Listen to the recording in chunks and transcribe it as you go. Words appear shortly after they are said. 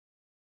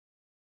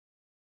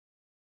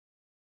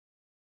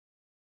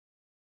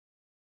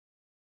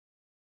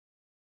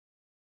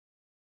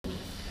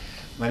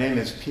My name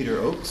is Peter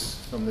Oakes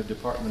from the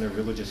Department of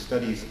Religious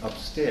Studies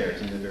upstairs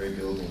in the very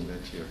building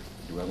that you're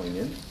dwelling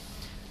in.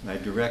 And I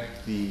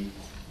direct the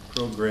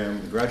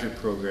program, the graduate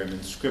program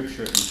in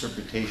Scripture,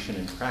 Interpretation,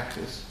 and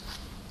Practice.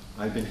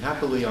 I've been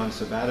happily on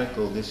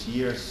sabbatical this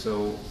year,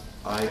 so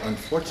I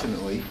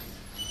unfortunately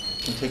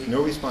can take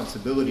no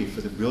responsibility for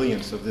the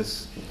brilliance of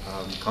this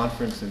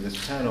conference and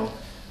this panel,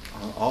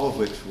 all of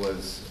which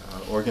was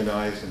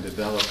organized and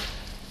developed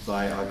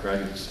by our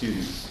graduate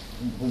students,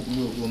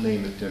 whom we'll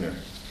name at dinner.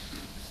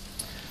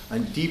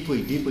 I'm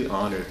deeply, deeply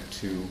honored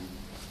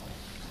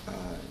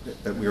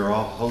that we are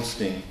all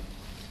hosting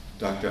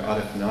Dr.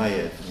 Aref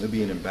Nayed,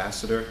 Libyan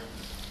Ambassador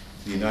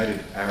to the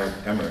United Arab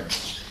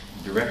Emirates,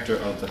 Director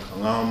of the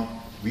Kalam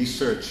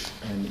Research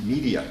and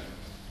Media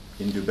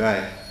in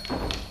Dubai.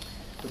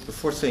 But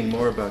before saying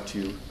more about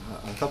you,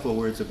 a couple of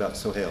words about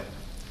Sohail.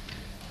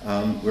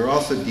 We're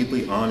also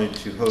deeply honored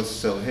to host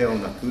Sohail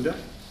Nakuda,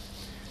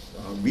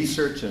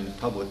 Research and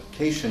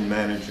Publication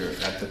Manager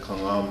at the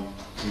Kalam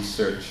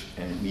Research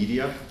and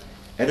Media,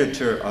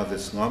 Editor of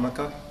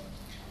Islamica,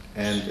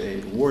 and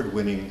an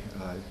award-winning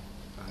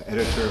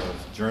editor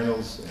of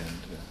journals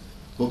and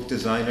book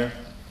designer.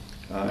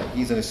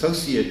 He's an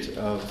associate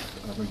of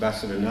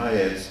Ambassador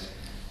Nayed's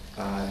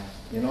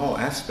in all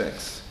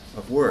aspects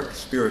of work: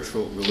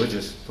 spiritual,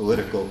 religious,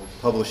 political,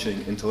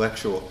 publishing,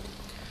 intellectual,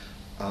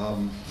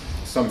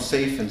 some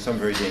safe and some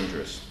very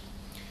dangerous,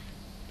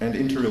 and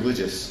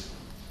interreligious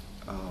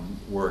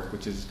work,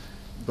 which is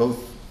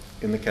both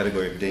in the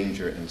category of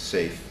danger and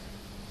safe.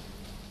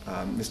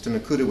 Mr.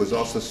 Nakuda was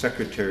also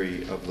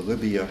secretary of the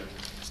Libya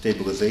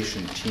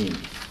stabilization team.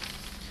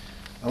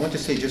 I want to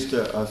say just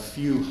a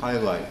few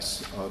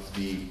highlights of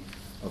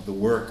the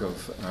work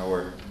of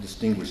our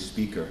distinguished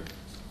speaker.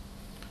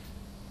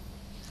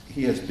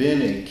 He has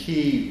been a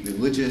key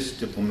religious,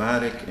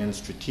 diplomatic, and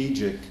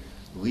strategic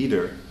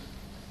leader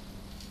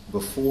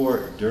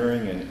before,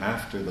 during, and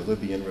after the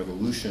Libyan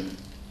revolution,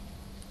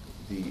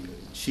 the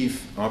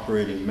chief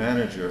operating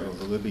manager of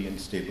the Libyan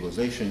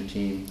stabilization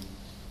team,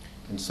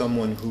 and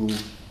someone who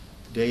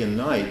day and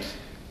night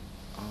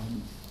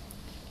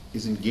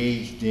is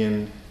engaged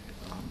in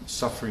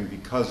suffering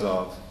because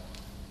of,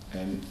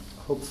 and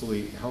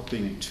hopefully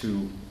helping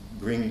to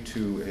bring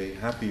to a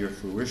happier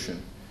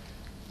fruition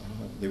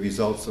the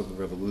results of the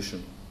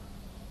revolution.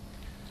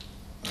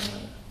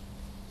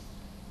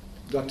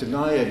 Dr.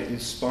 Nayed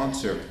is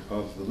sponsor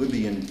of the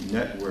Libyan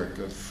network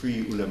of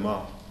Free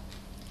Ulama,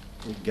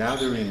 a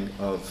gathering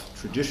of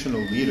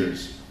traditional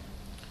leaders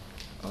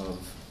of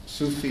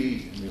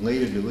Sufi and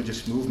related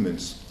religious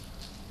movements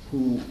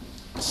who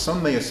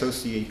some may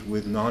associate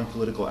with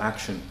non-political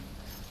action,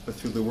 but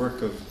through the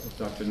work of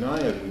Dr.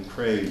 Nayed, we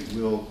pray,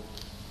 will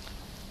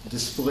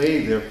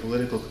display their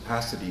political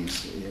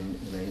capacities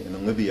in a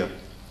Libya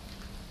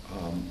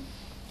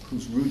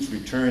whose roots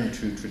return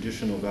to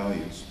traditional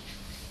values.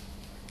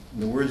 In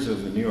the words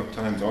of the New York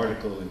Times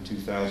article in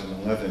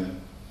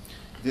 2011,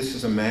 this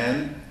is a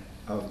man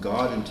of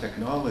God and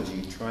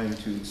technology trying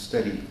to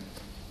study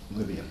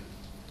Libya.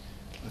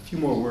 A few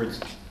more words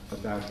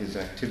about his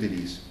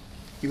activities.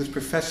 He was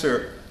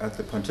professor at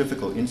the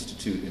Pontifical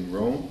Institute in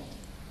Rome,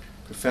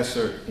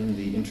 professor in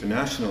the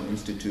International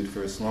Institute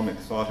for Islamic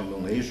Thought in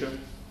Malaysia,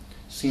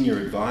 senior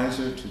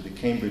advisor to the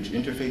Cambridge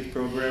Interfaith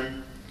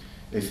Program,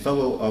 a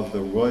fellow of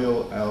the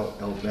Royal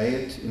Al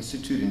Bayt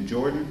Institute in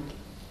Jordan,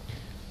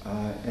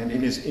 and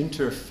in his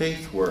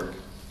interfaith work,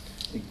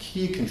 a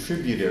key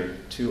contributor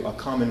to A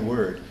Common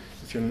Word.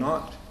 If you're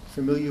not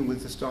familiar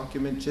with this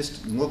document,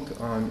 just look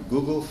on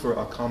Google for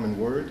A Common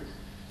Word,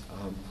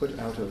 put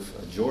out of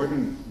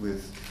Jordan,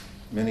 with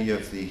many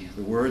of the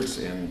words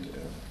and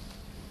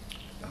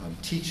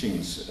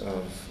teachings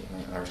of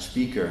our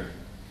speaker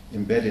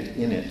embedded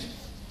in it.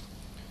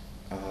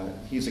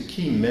 He's a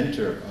key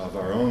mentor of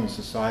our own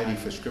Society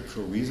for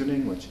Scriptural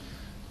Reasoning, which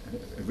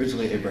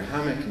originally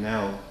Abrahamic,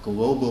 now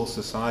Global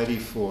Society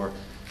for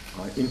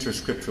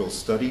Interscriptural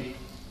Study,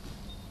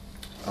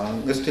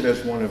 listed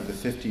as one of the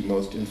 50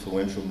 most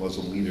influential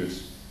Muslim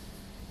leaders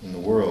in the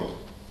world.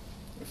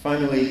 And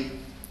finally,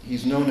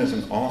 he's known as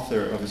an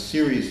author of a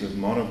series of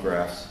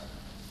monographs,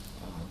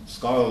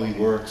 scholarly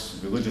works,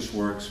 religious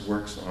works,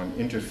 works on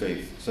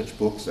interfaith, such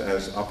books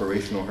as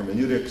Operational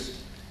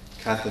Hermeneutics,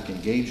 Catholic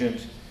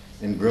Engagement,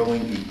 and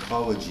Growing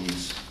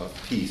Ecologies of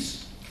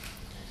Peace.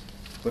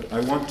 But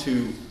I want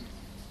to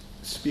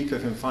speak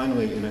of him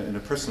finally in a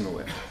personal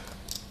way.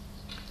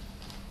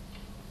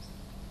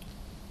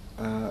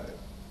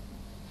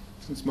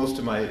 Since most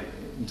of my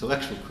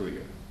intellectual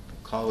career,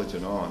 college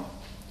and on,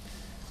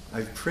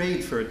 I've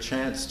prayed for a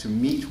chance to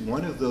meet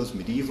one of those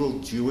medieval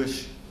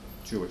Jewish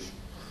thinkers,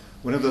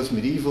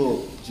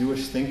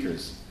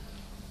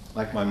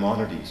 like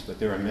Maimonides, but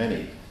there are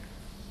many,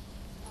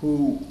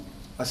 who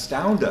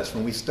astound us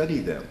when we study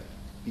them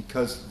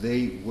because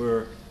they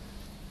were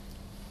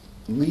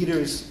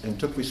leaders and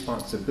took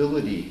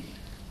responsibility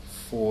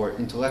for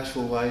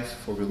intellectual life,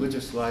 for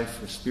religious life,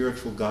 for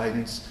spiritual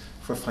guidance,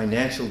 for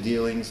financial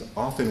dealings,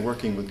 often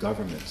working with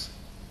governments.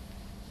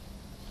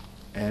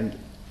 And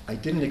I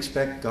didn't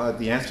expect God,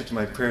 the answer to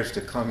my prayers,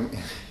 to come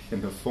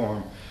in the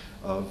form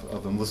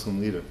of a Muslim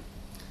leader.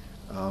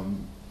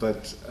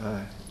 But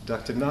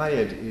Dr.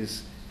 Nayed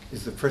is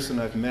the person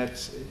I've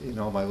met in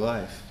all my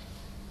life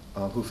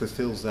who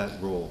fulfills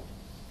that role,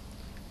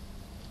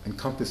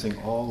 encompassing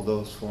all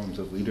those forms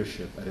of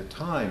leadership at a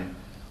time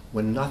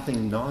when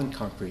nothing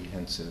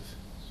non-comprehensive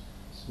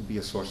will be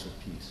a source of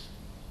peace.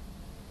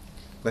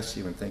 Bless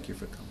you and thank you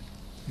for coming.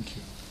 Thank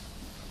you.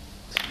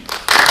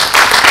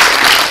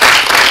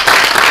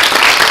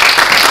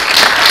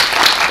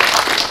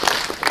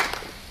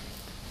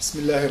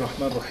 Bismillahir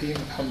Rahmanir Rahim.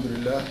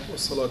 Alhamdulillah.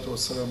 Wassalatu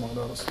wassalamu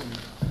ala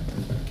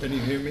Rasulillah. Can you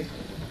hear me?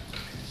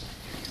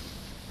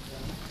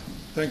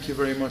 Thank you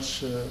very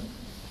much,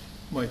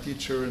 my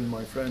teacher and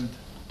my friend,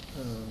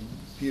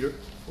 Peter,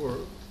 for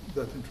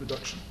that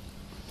introduction.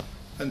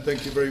 And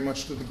thank you very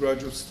much to the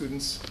graduate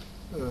students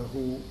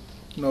who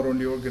not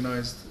only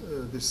organized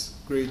this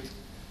great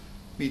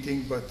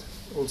meeting, but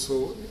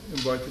also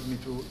invited me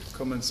to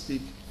come and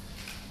speak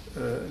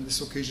on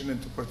this occasion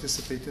and to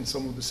participate in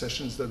some of the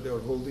sessions that they are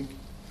holding.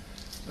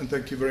 And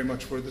thank you very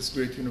much for this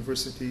great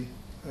university.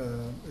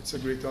 It's a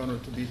great honor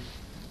to be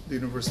the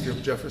University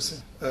of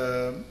Jefferson.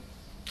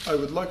 I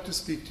would like to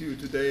speak to you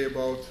today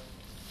about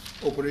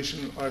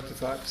operational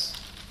artifacts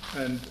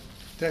and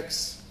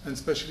texts, and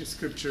especially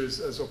scriptures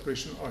as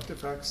operational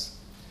artifacts,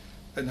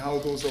 and how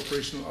those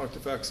operational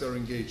artifacts are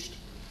engaged.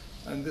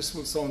 And this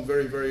will sound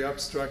very, very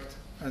abstract,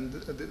 and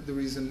the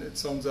reason it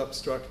sounds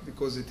abstract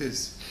because it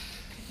is.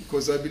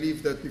 Because I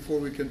believe that before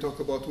we can talk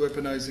about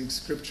weaponizing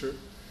scripture,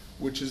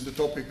 which is the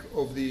topic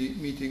of the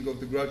meeting of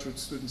the graduate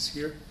students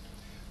here,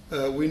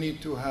 we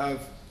need to have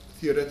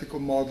theoretical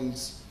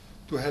models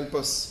to help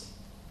us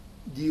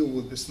deal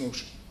with this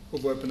notion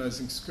of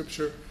weaponizing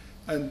scripture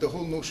and the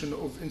whole notion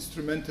of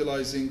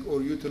instrumentalizing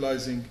or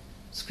utilizing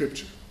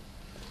scripture.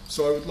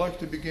 So I would like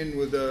to begin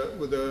with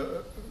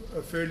a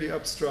fairly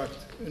abstract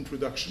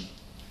introduction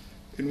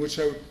in which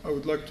I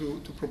would like to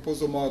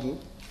propose a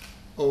model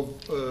of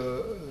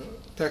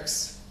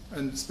texts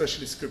and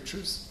especially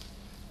scriptures,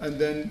 and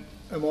then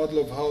a model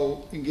of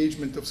how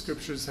engagement of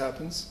scriptures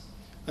happens,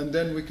 and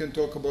then we can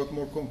talk about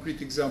more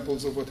concrete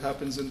examples of what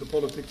happens in the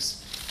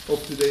politics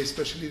of today,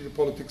 especially the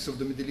politics of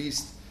the Middle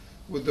East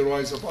with the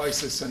rise of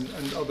ISIS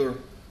and other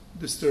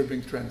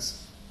disturbing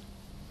trends.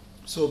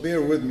 So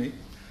bear with me.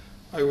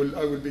 I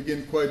will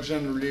begin quite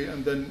generally,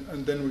 and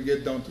then we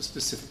get down to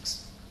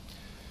specifics.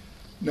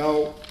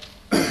 Now,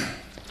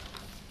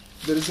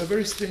 there is a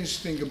very strange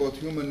thing about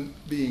human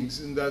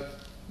beings in that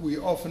we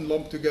often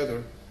lump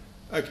together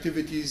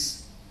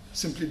activities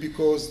simply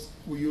because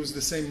we use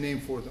the same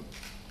name for them.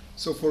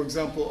 So for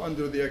example,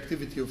 under the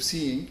activity of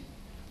seeing,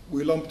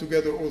 we lump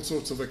together all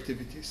sorts of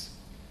activities.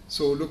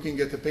 So looking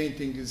at a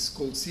painting is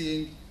called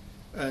seeing,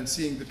 and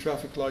seeing the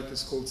traffic light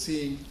is called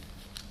seeing,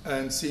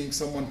 and seeing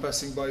someone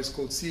passing by is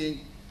called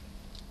seeing.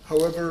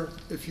 However,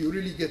 if you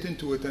really get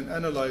into it and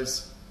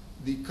analyze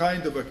the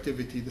kind of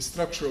activity, the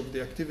structure of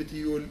the activity,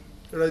 you will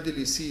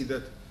readily see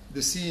that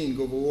the seeing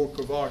of a work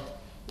of art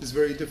is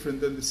very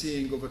different than the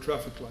seeing of a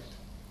traffic light.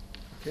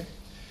 Okay?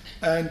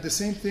 And the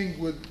same thing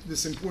with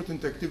this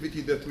important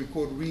activity that we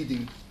call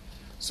reading.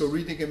 So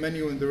reading a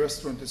menu in the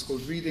restaurant is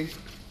called reading.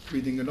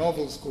 Reading a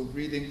novel is called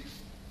reading.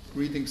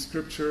 Reading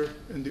scripture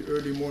in the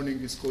early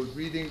morning is called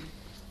reading.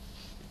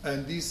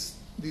 And these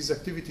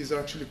activities are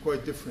actually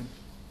quite different.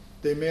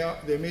 They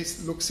may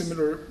look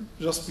similar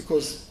just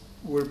because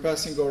we're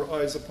passing our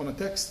eyes upon a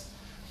text,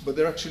 but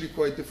they're actually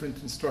quite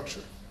different in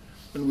structure,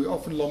 and we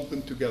often lump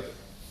them together.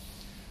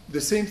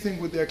 The same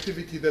thing with the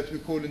activity that we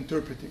call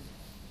interpreting.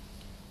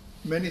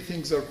 Many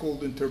things are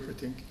called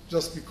interpreting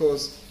just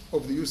because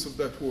of the use of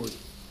that word.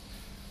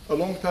 A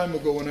long time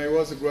ago when I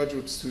was a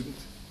graduate student,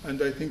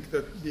 and I think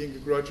that being a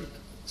graduate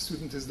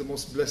student is the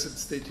most blessed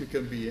state you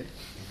can be in,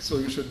 so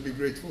you should be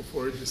grateful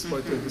for it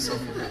despite all the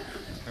suffering.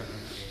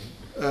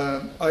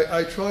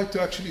 I tried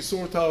to actually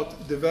sort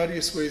out the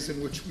various ways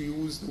in which we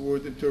use the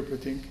word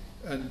interpreting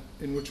and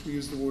in which we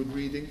use the word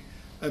reading,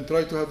 and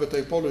try to have a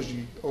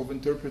typology of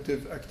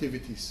interpretive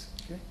activities.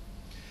 Okay?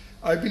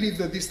 I believe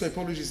that these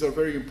typologies are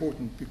very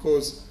important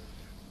because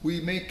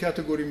we make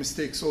category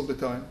mistakes all the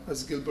time,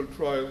 as Gilbert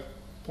Ryle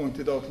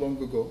pointed out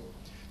long ago.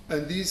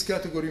 And these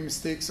category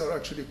mistakes are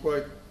actually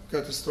quite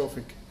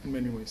catastrophic in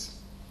many ways.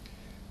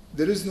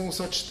 There is no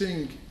such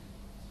thing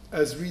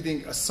as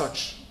reading as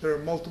such. There are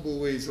multiple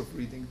ways of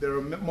reading. There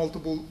are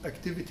multiple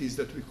activities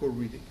that we call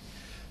reading.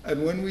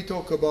 And when we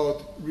talk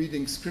about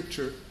reading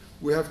scripture,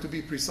 we have to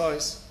be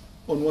precise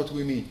on what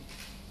we mean.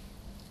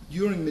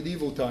 During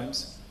medieval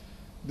times,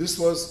 this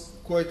was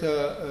quite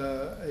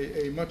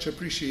a much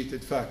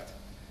appreciated fact.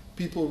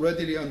 People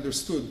readily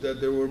understood that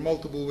there were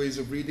multiple ways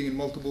of reading and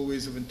multiple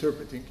ways of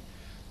interpreting.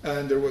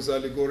 And there was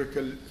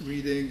allegorical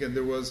reading, and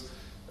there was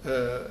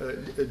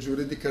a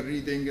juridical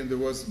reading, and there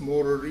was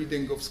moral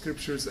reading of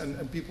scriptures,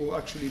 and people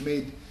actually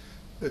made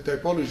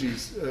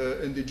typologies.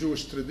 In the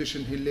Jewish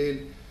tradition,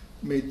 Hillel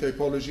made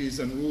typologies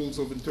and rules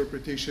of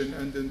interpretation,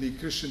 and in the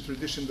Christian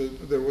tradition,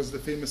 there was the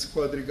famous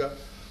quadriga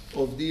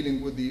of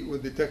dealing with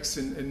the text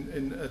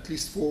in at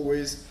least 4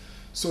 ways.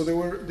 So there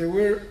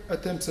were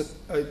attempts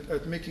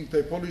at making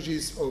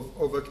typologies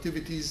of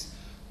activities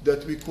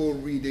that we call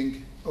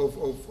reading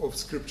of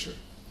Scripture.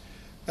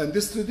 And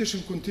this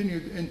tradition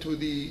continued into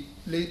the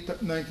late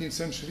 19th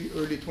century,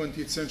 early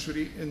 20th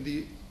century in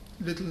the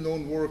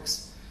little-known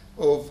works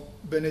of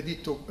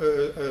Emilio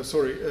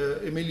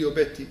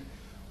Betti,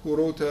 who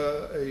wrote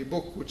a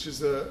book which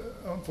is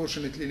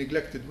unfortunately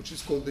neglected, which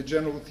is called The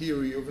General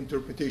Theory of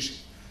Interpretation,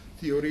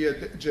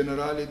 Teoria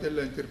Generale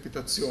della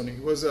Interpretazione.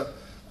 He was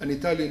an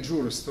Italian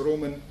jurist, a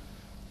Roman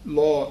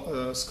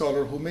law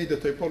scholar who made a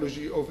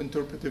typology of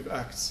interpretive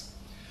acts.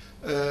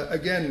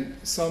 Again,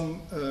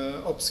 some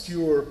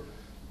obscure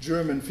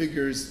German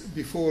figures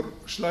before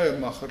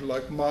Schleiermacher,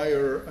 like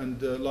Meyer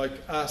and like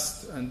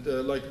Ast and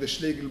like the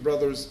Schlegel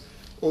brothers,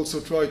 also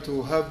tried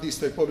to have these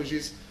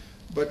typologies.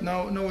 But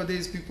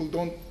nowadays people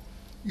don't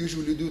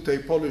usually do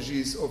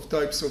typologies of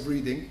types of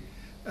reading,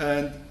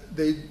 and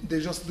they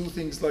just do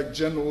things like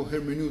general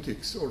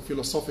hermeneutics or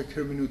philosophic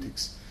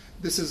hermeneutics.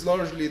 This is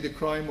largely the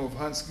crime of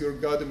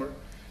Hans-Georg Gadamer,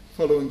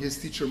 following his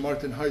teacher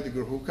Martin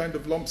Heidegger, who kind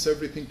of lumps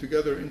everything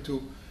together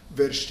into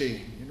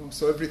Verstehen,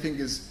 so everything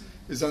is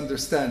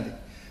understanding.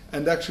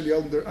 And actually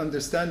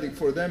understanding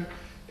for them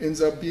ends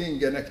up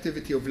being an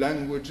activity of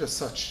language as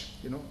such,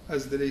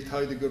 as the late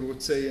Heidegger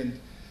would say, and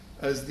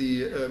as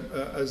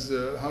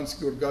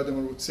Hans-Georg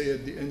Gadamer would say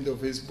at the end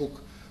of his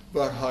book,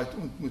 Wahrheit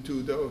und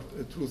Methode, or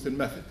Truth and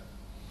Method.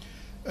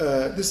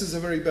 This is a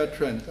very bad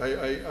trend.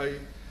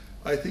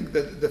 I think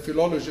that the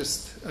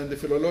philologist and the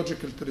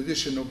philological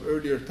tradition of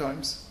earlier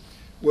times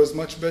was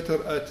much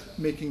better at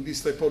making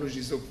these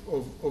typologies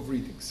of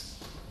readings.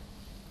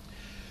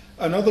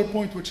 Another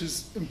point which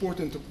is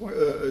important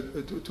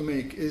to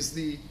make is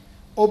the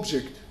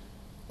object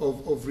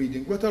of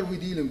reading. What are we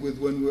dealing with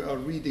when we are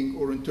reading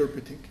or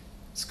interpreting,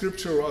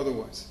 Scripture or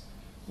otherwise?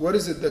 What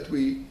is it that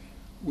we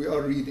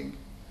are reading?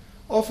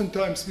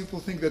 Oftentimes people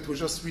think that we're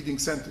just reading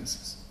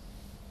sentences.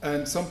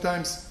 And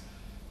sometimes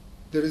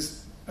there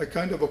is a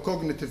kind of a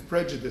cognitive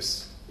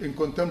prejudice in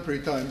contemporary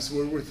times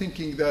where we're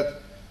thinking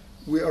that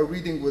we are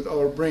reading with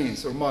our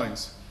brains or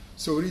minds.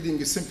 So reading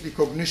is simply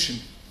cognition,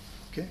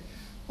 okay,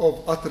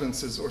 of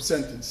utterances or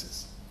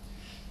sentences.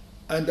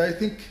 And I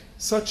think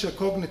such a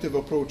cognitive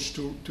approach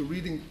to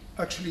reading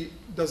actually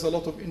does a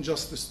lot of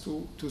injustice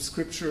to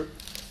Scripture,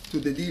 to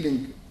the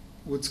dealing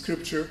with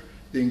Scripture,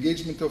 the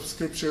engagement of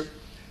Scripture,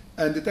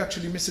 and it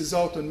actually misses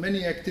out on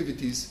many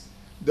activities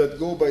that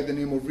go by the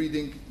name of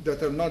reading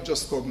that are not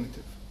just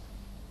cognitive.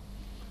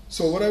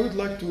 So what I would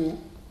like to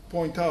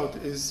point out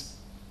is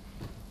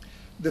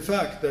the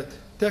fact that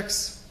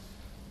texts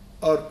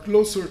are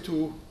closer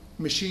to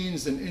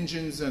machines and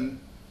engines and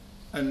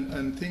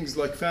things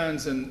like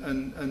fans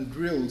and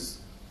drills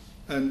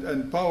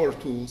and power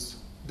tools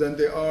than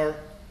they are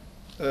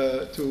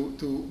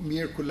to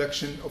mere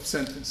collection of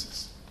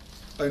sentences.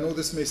 I know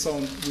this may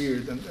sound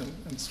weird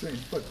and strange,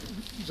 but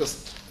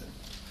just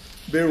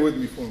bear with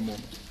me for a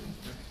moment.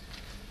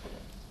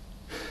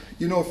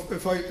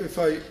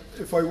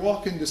 If I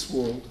walk in this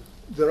world,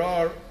 there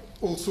are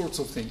all sorts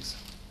of things.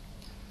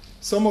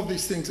 Some of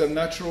these things are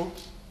natural,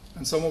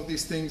 and some of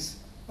these things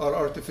are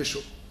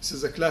artificial. This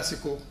is a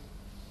classical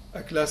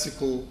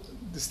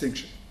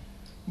distinction.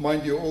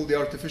 Mind you, all the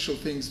artificial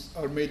things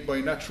are made by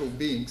natural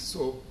beings,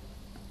 so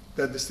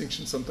that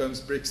distinction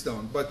sometimes breaks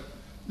down. But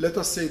let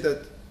us say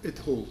that it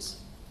holds.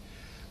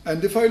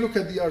 And if I look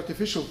at the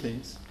artificial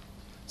things,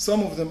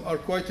 some of them are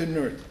quite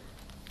inert,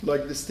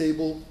 like this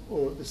table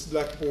or this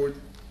blackboard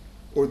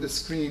or the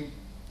screen.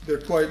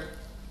 They're quite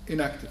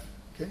inactive,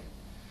 okay?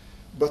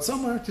 But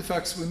some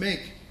artifacts we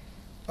make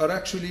are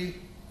actually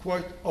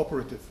quite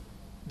operative.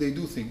 They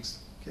do things,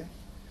 okay?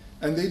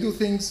 And they do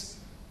things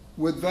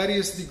with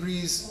various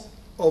degrees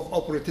of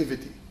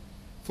operativity.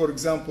 For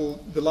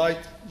example, the light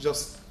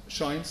just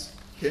shines,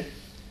 okay?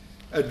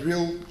 A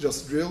drill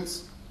just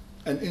drills.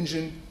 An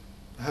engine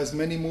has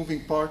many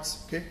moving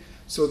parts, okay?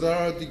 So there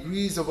are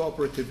degrees of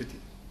operativity.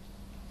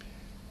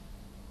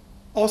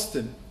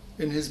 Austin,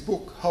 in his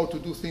book, How to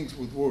Do Things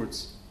with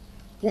Words,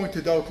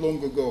 pointed out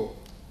long ago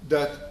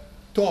that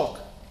talk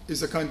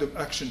is a kind of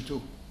action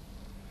too,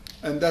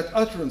 and that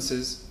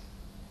utterances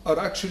are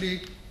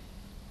actually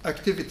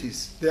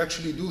activities. They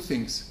actually do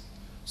things.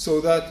 So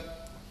that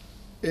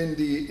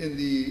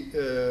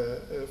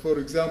for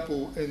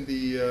example, in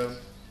the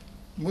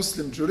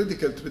Muslim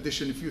juridical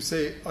tradition, if you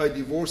say, I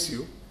divorce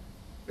you,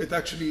 it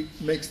actually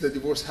makes the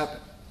divorce happen,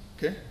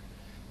 okay?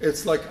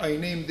 It's like, I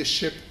name the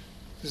ship.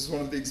 This is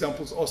one of the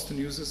examples Austin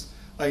uses.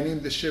 I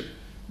name the ship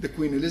the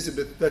Queen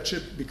Elizabeth. That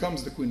ship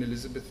becomes the Queen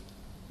Elizabeth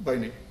by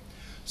name.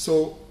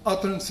 So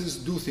utterances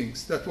do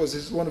things. That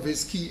was one of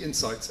his key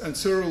insights. And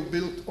Searle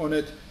built on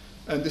it,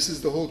 and this is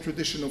the whole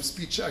tradition of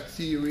speech act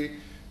theory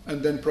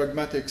and then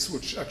pragmatics,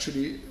 which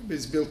actually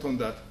is built on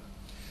that.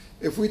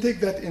 If we take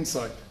that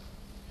insight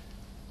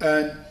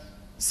and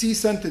see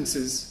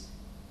sentences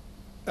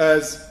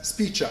as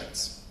speech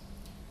acts,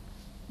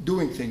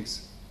 doing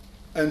things,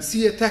 and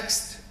see a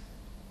text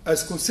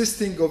as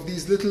consisting of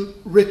these little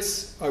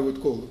writs, I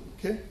would call them,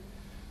 okay?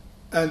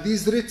 And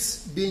these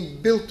writs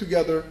being built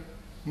together,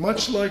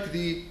 much like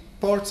the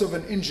parts of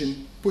an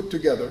engine put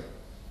together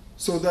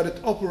so that it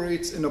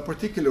operates in a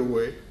particular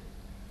way,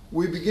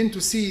 we begin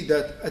to see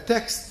that a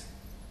text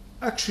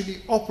actually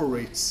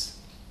operates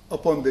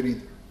upon the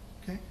reader.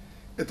 Okay?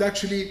 It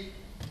actually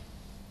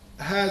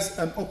has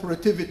an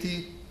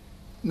operativity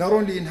not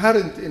only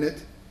inherent in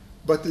it,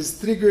 but is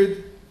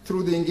triggered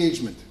through the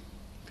engagement.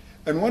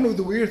 And one of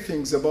the weird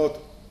things about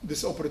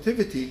this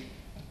operativity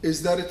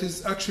is that it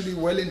is actually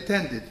well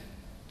intended,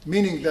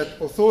 meaning that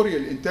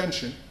authorial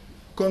intention,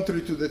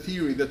 contrary to the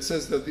theory that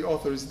says that the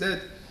author is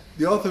dead,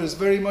 the author is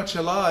very much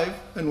alive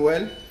and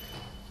well.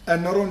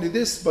 And not only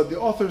this, but the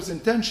author's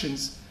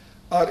intentions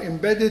are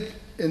embedded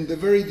in the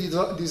very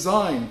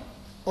design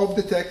of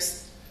the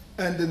text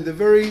and in the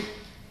very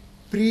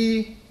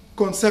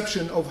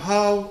preconception of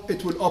how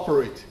it will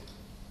operate.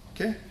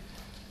 Okay?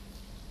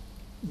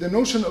 The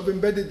notion of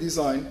embedded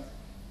design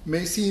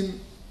may seem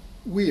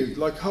weird,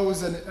 like how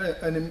is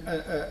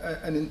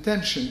an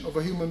intention of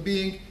a human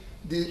being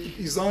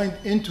designed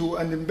into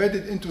and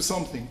embedded into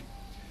something?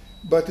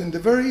 But in the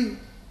very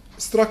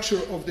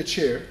structure of the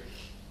chair,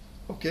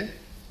 okay,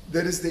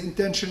 there is the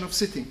intention of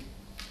sitting.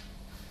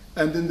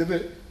 And in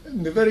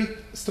the very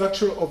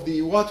structure of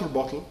the water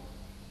bottle,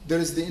 there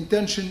is the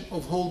intention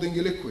of holding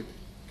a liquid.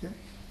 Okay?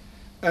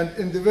 And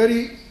in the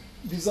very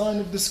design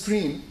of the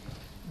screen,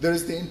 there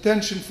is the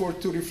intention for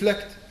it to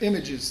reflect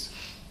images.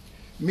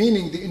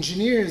 Meaning the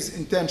engineer's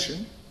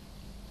intention,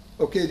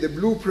 okay, the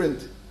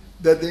blueprint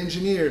that the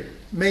engineer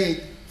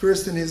made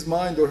first in his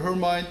mind or her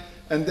mind,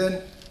 and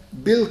then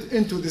built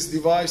into this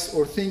device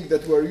or thing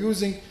that we're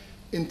using,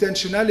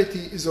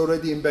 intentionality is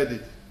already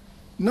embedded.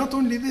 Not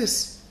only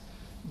this,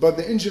 but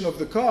the engine of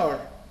the car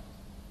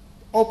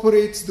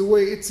operates the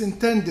way it's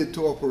intended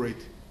to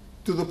operate,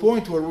 to the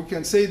point where we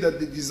can say that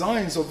the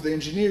designs of the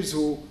engineers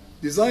who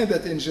designed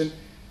that engine,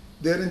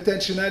 their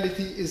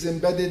intentionality is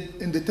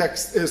embedded in the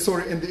text,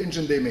 in the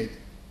engine they made.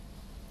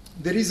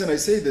 The reason I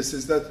say this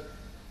is that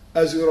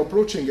as you're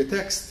approaching a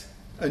text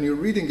and you're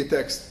reading a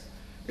text,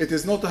 it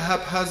is not a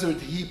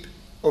haphazard heap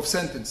of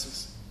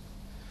sentences,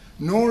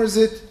 nor is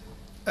it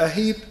a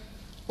heap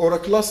or a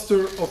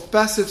cluster of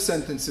passive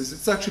sentences.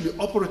 It's actually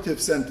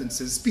operative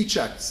sentences, speech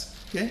acts,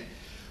 okay,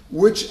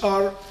 which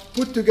are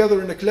put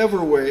together in a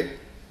clever way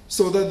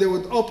so that they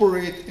would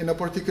operate in a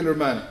particular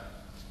manner,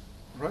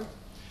 right?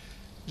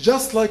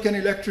 Just like an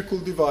electrical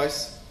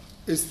device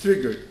is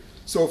triggered.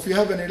 So if you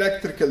have an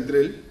electrical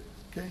drill,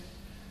 okay,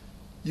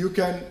 you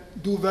can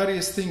do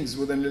various things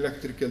with an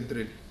electrical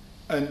drill.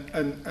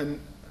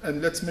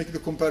 And let's make the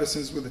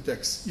comparisons with the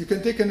text. You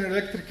can take an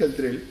electrical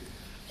drill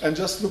and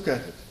just look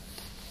at it.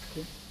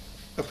 Okay?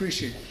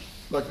 Appreciate it,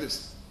 like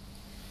this.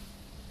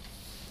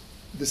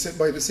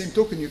 By the same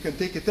token, you can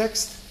take a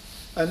text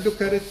and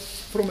look at it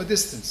from a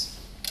distance.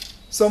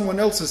 Someone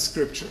else's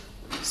scripture,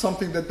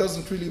 something that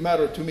doesn't really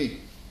matter to me.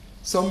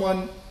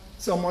 Someone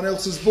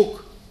else's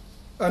book,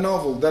 a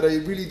novel that I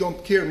really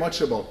don't care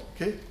much about.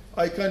 Okay?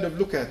 I kind of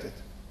look at it.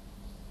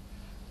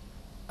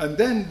 And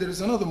then there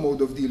is another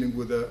mode of dealing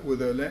with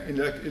an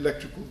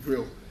electrical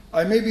drill.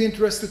 I may be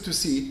interested to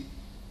see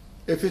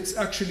if it's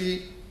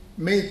actually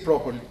made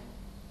properly.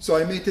 So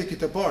I may take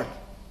it apart.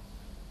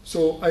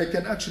 So I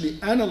can actually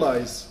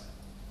analyze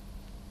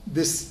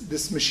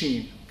this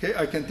machine. Okay?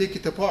 I can take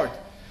it apart.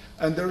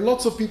 And there are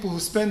lots of people who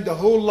spend the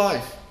whole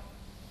life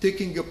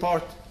taking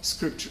apart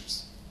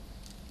scriptures.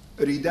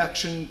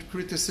 Redaction,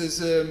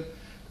 criticism,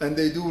 and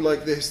they do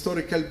like the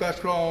historical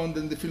background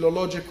and the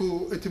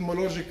philological,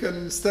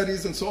 etymological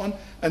studies and so on,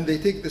 and they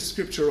take the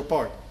scripture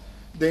apart.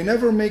 They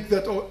never make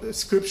that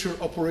scripture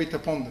operate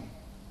upon them.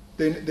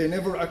 They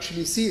never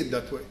actually see it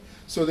that way.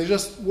 So they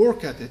just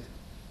work at it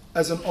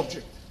as an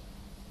object.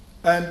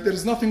 And there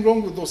is nothing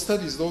wrong with those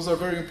studies. Those are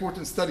very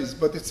important studies,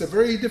 but it's a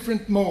very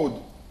different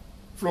mode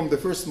from the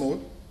first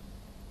mode,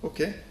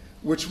 okay,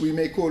 which we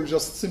may call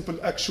just simple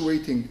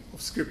actuating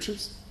of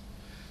scriptures.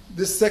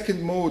 This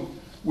second mode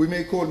we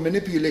may call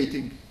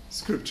manipulating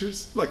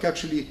scriptures, like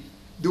actually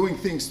doing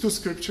things to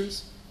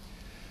scriptures.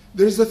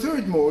 There is a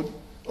third mode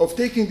of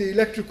taking the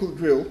electrical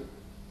drill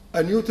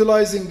and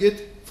utilizing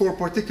it for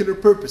particular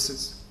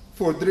purposes,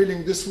 for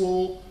drilling this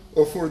wall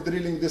or for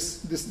drilling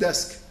this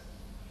desk.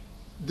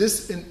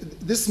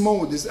 This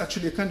mode is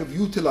actually a kind of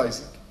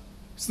utilizing.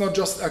 It's not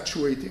just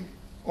actuating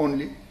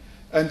only,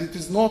 and it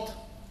is not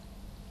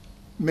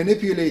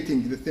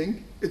manipulating the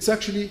thing, it's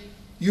actually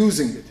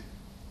using it.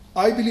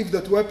 I believe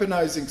that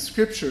weaponizing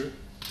scripture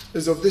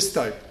is of this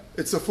type.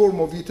 It's a form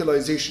of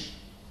utilization.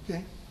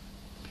 Okay?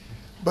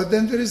 But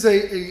then there is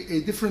a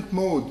different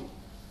mode,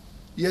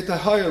 yet a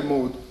higher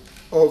mode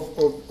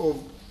of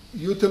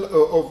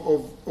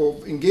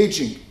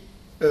engaging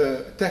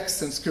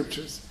texts and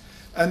scriptures.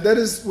 And that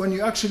is when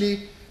you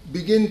actually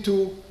begin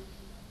to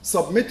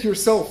submit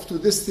yourself to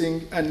this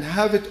thing and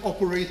have it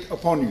operate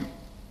upon you.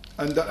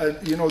 And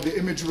you know, the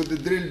image with the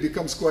drill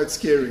becomes quite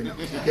scary now.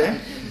 Okay?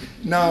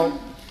 Now,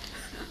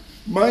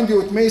 mind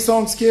you, it may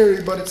sound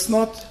scary, but it's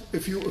not.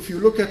 If you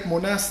look at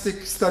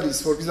monastic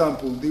studies, for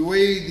example, the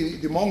way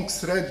the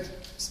monks read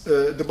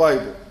the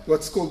Bible,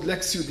 what's called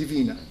Lectio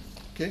Divina,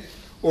 okay,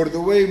 or the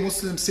way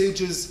Muslim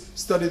sages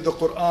studied the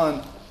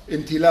Quran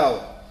in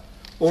Tilawa,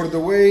 or the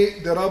way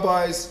the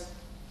rabbis,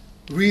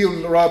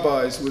 real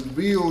rabbis with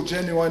real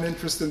genuine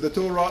interest in the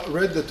Torah,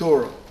 read the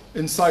Torah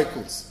in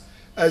cycles.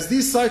 As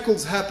these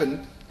cycles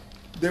happened,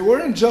 they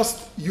weren't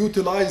just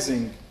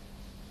utilizing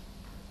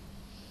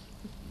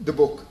the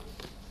book.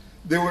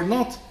 They were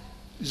not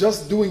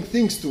just doing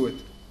things to it.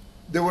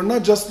 They were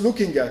not just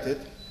looking at it,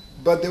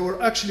 but they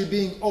were actually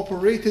being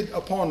operated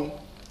upon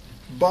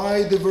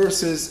by the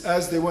verses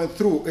as they went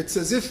through. It's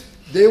as if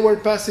they were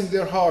passing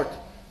their heart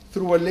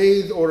through a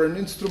lathe or an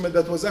instrument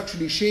that was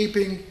actually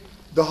shaping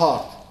the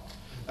heart.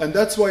 And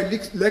that's why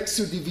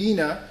Lectio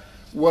Divina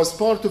was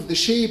part of the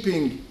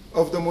shaping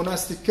of the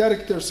monastic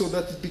character, so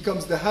that it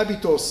becomes the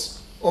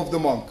habitus of the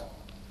monk.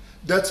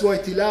 That's why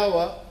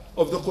Tilawa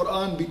of the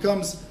Quran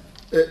becomes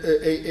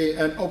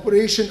an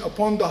operation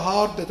upon the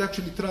heart that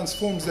actually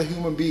transforms the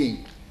human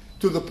being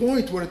to the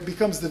point where it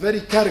becomes the very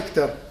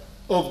character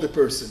of the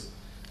person.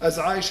 As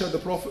Aisha,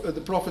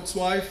 the Prophet's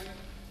wife,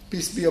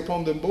 peace be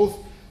upon them both,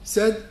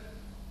 said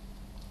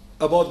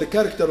about the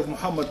character of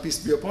Muhammad,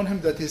 peace be upon him,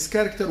 that his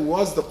character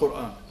was the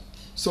Quran.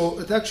 So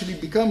it actually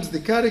becomes the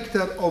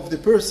character of the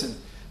person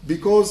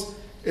because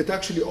it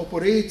actually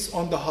operates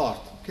on the heart.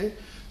 Okay?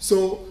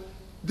 So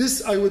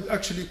this I would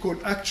actually call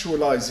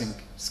actualizing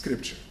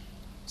Scripture.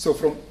 So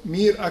from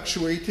mere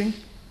actuating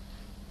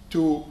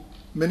to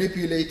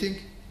manipulating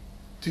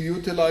to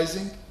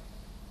utilizing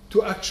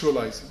to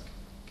actualizing.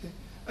 Okay?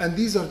 And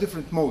these are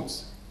different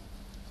modes.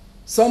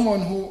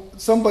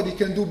 Somebody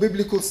can do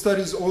biblical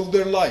studies all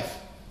their life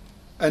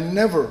and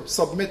never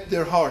submit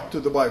their heart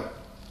to the Bible.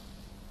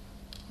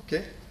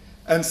 Okay?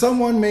 And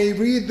someone may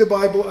read the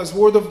Bible as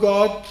Word of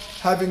God,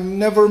 having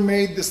never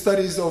made the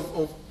studies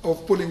of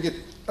pulling it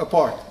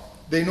apart.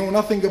 They know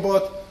nothing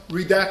about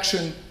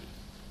redaction,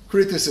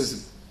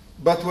 criticism.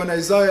 But when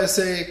Isaiah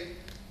say,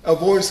 a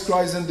voice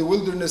cries in the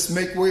wilderness,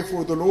 make way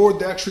for the Lord,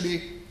 they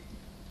actually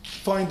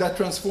find that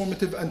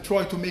transformative and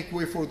try to make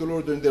way for the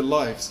Lord in their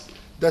lives.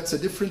 That's a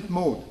different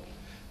mode.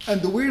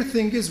 And the weird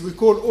thing is we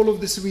call all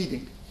of this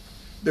reading.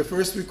 The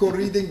first we call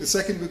reading, the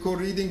second we call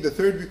reading, the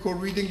third we call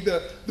reading,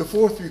 the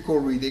fourth we call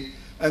reading,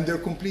 and they're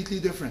completely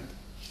different.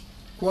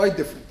 Quite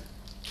different.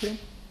 Okay?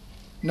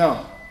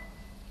 Now,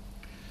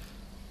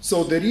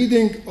 so the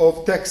reading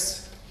of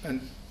texts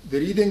and the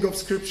reading of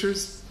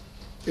scriptures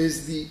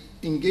is the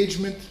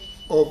engagement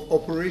of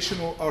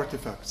operational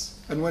artifacts.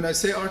 And when I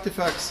say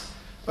artifacts,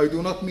 I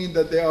do not mean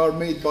that they are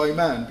made by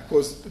man,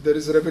 because there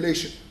is a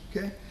revelation.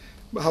 Okay?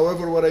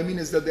 However, what I mean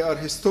is that they are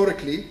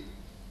historically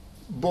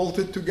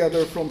bolted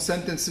together from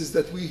sentences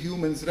that we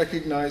humans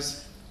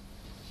recognize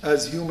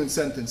as human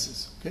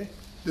sentences, okay?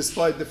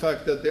 Despite the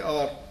fact that they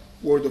are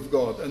Word of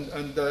God.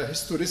 And the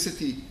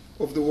historicity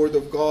of the Word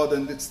of God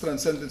and its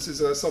transcendence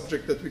is a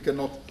subject that we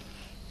cannot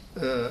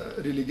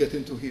really get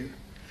into here.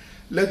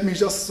 Let me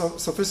just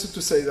suffice it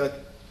to say that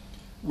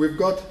we've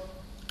got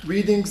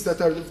readings that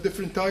are of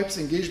different types,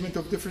 engagement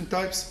of different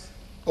types,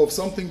 of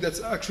something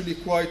that's actually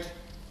quite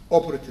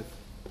operative.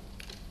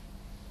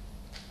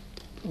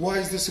 Why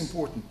is this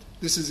important?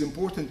 This is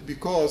important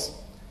because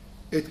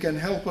it can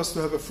help us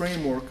to have a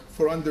framework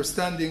for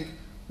understanding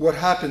what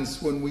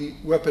happens when we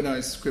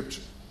weaponize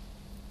Scripture.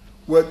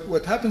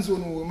 What happens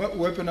when we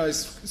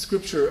weaponize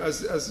Scripture,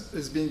 as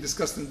is being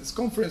discussed in this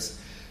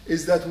conference,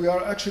 is that we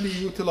are actually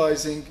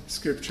utilizing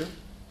Scripture,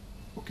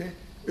 okay,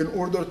 in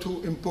order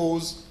to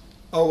impose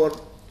our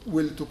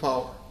will to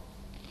power.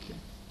 Okay?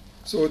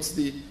 So it's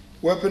the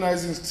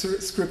weaponizing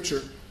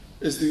Scripture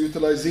is the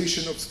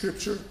utilization of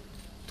Scripture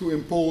to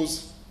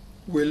impose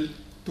will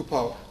to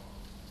power.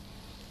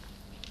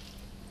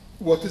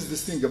 What is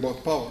this thing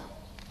about power?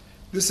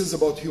 This is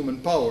about human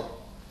power,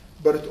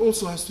 but it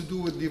also has to do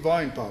with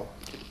divine power.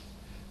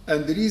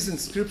 And the reason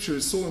Scripture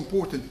is so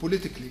important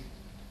politically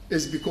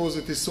is because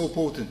it is so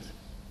potent.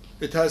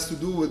 It has to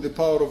do with the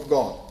power of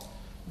God.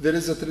 There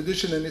is a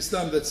tradition in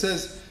Islam that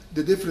says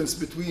the difference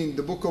between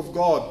the book of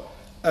God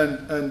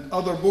and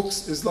other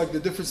books is like the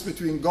difference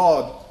between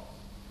God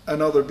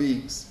and other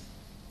beings.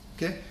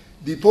 Okay?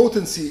 The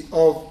potency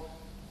of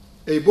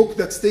a book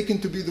that's taken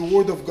to be the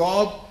Word of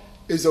God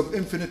is of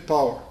infinite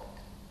power.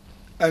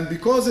 And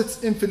because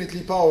it's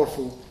infinitely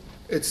powerful,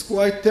 it's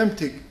quite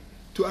tempting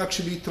to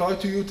actually try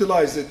to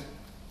utilize it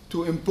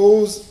to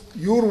impose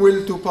your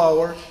will to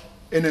power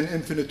in an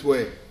infinite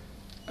way.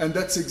 And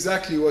that's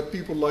exactly what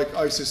people like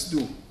ISIS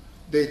do.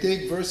 They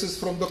take verses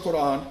from the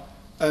Quran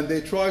and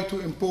they try to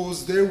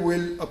impose their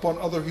will upon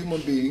other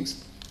human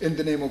beings in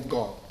the name of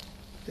God.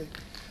 Okay?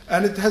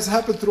 And it has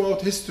happened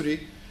throughout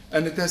history,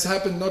 and it has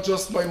happened not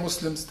just by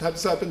Muslims, it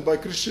has happened by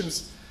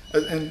Christians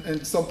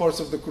in some parts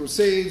of the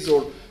Crusades,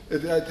 or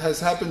it has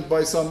happened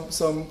by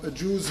some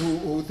Jews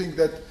who think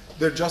that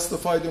they're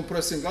justified in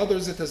oppressing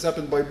others. It has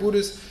happened by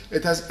Buddhists.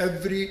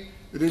 Every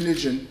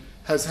religion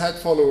has had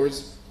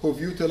followers who've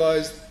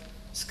utilized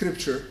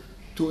Scripture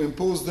to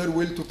impose their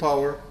will to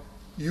power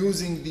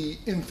using the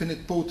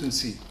infinite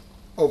potency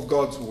of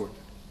God's Word.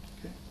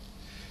 Okay?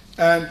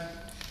 And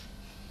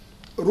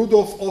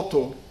Rudolf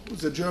Otto,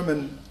 who's a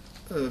German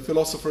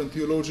philosopher and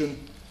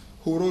theologian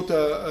who wrote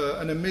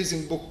an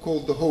amazing book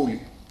called The Holy.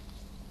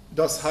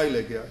 Das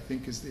Heilige, I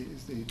think is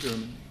the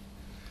German name.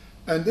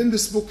 And in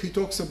this book, he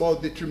talks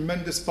about the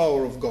tremendous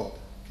power of God,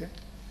 okay?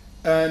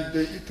 And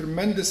the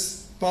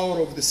tremendous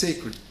power of the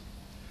sacred.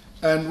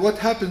 And what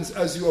happens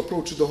as you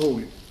approach the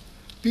holy.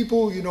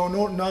 People, you know,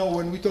 now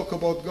when we talk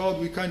about God,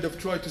 we kind of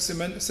try to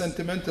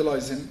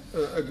sentimentalize him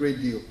a great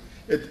deal.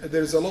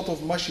 There's a lot of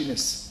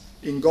mushiness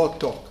in God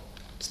talk,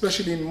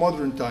 especially in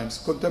modern times,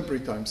 contemporary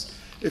times.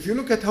 If you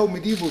look at how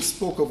medievals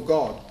spoke of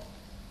God,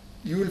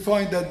 you will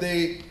find that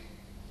they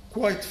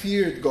quite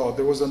feared God.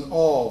 There was an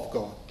awe of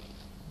God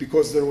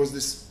because there was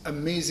this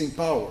amazing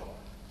power.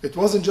 It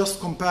wasn't just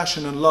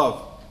compassion and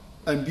love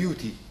and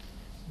beauty.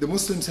 The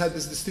Muslims had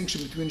this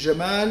distinction between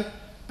Jamal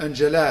and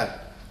Jalal.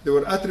 There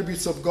were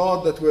attributes of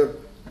God that were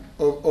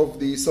of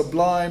the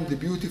sublime, the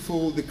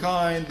beautiful, the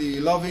kind, the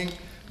loving,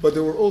 but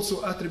there were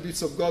also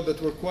attributes of God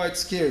that were quite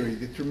scary,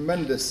 the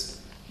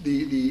tremendous,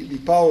 the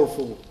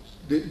powerful,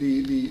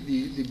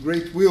 the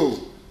great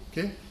will.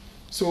 Okay?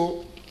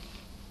 So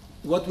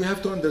what we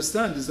have to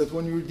understand is that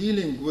when you're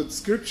dealing with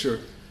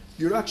Scripture,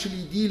 you're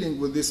actually dealing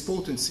with this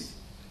potency.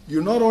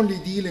 You're not only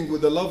dealing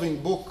with a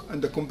loving book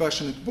and a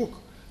compassionate book.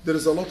 There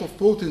is a lot of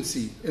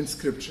potency in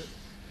Scripture.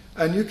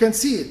 And you can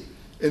see it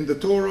in the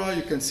Torah,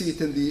 you can see it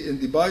in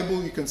the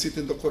Bible, you can see it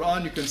in the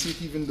Quran, you can see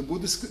it even in the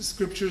Buddhist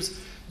scriptures.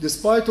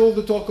 Despite all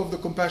the talk of the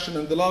compassion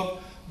and the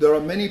love, there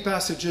are many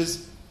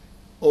passages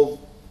of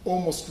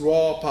almost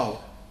raw power.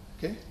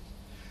 Okay?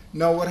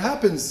 Now what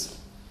happens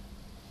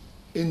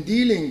in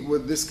dealing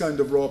with this kind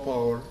of raw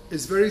power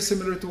is very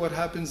similar to what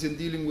happens in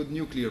dealing with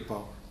nuclear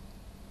power.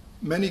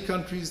 Many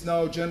countries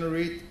now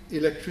generate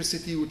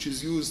electricity which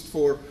is used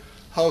for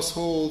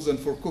households and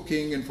for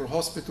cooking and for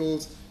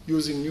hospitals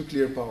using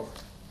nuclear power.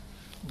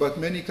 But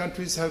many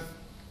countries have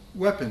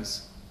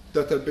weapons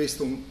that are based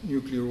on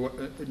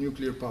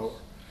nuclear power.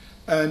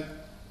 And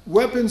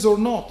weapons or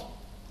not,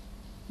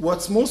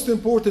 what's most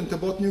important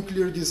about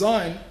nuclear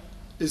design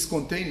is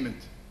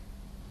containment.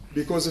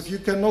 Because if you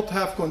cannot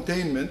have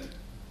containment,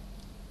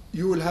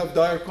 you will have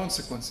dire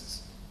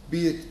consequences,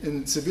 be it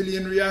in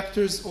civilian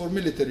reactors or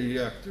military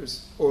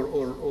reactors or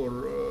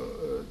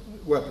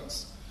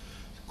weapons.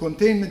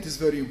 Containment is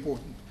very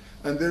important.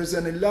 And there's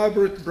an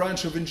elaborate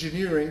branch of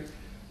engineering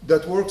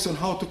that works on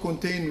how to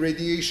contain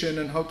radiation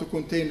and how to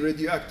contain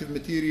radioactive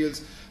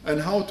materials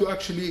and how to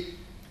actually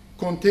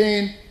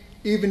contain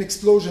even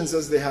explosions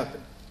as they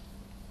happen.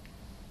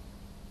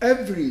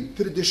 Every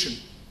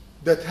tradition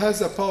that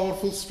has a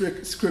powerful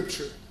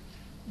scripture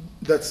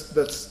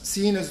that's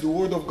seen as the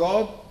Word of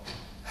God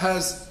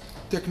has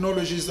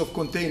technologies of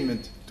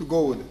containment to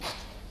go with it.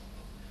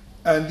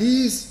 And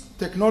these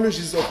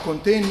technologies of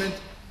containment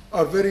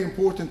are very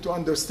important to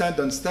understand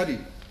and study.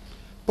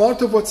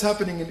 Part of what's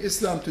happening in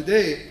Islam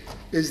today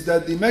is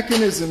that the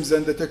mechanisms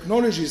and the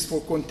technologies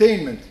for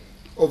containment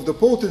of the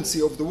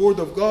potency of the Word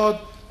of God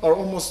are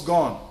almost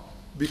gone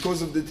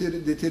because of the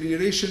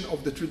deterioration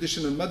of the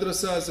traditional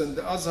madrasas and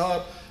the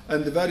Azhar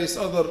and the various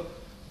other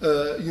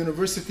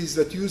universities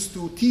that used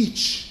to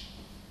teach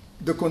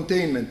the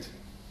containment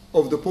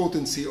of the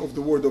potency of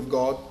the Word of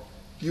God.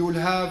 You will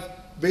have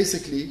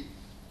basically,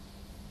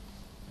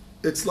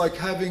 it's like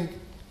having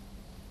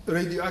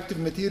radioactive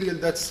material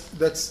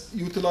that's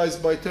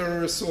utilized by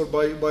terrorists or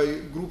by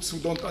groups who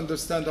don't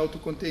understand how to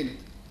contain it.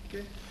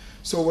 Okay?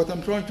 So what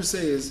I'm trying to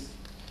say is,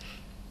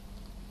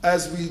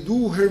 as we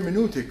do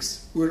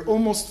hermeneutics, we're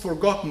almost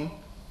forgotten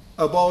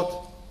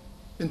about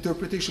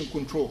interpretation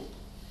control.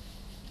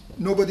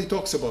 Nobody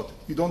talks about it.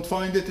 You don't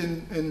find it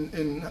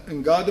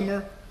in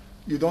Gadamer.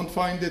 You don't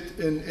find it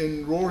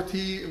in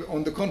Rorty.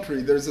 On the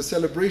contrary, there's a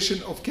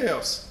celebration of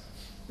chaos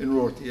in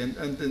Rorty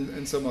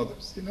and some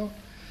others. You know,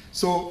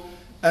 so.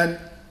 And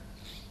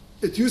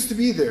it used to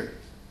be there.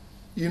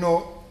 You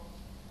know,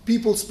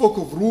 people spoke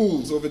of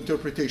rules of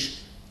interpretation.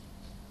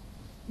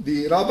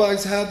 The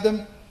rabbis had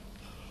them,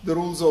 the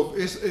rules of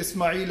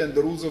Ismail and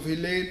the rules of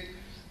Hillel.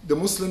 The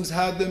Muslims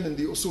had them in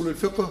the Usul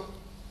al-Fiqh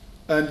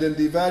and in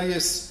the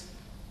various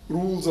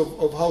rules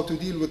of how to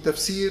deal with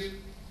tafsir.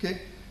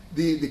 Okay?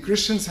 The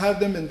Christians had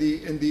them in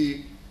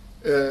the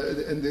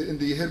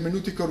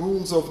hermeneutical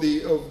rules of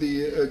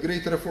the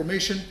Great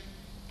Reformation.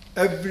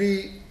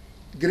 Every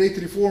great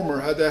reformer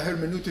had a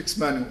hermeneutics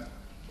manual.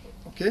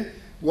 Okay?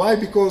 Why?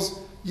 Because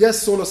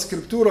yes, sola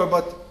scriptura,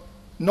 but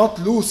not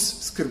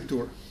loose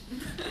scriptura.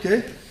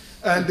 Okay?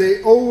 And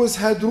they always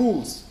had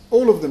rules.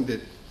 All of them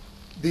did.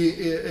 The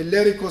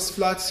Illericus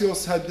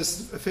Flatius had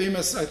this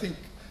famous, I think,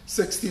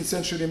 16th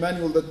century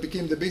manual that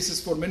became the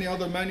basis for many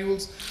other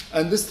manuals.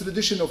 And this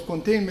tradition of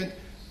containment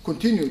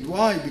continued.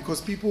 Why? Because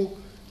people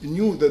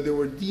knew that they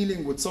were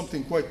dealing with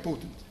something quite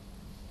potent.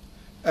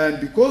 And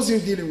because you're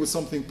dealing with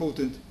something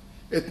potent,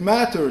 it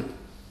mattered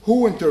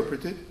who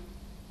interpreted,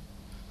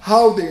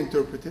 how they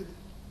interpreted,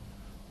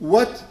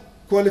 what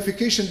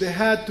qualification they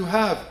had to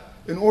have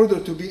in order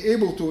to be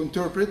able to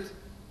interpret,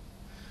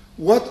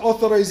 what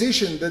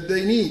authorization that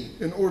they need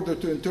in order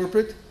to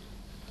interpret,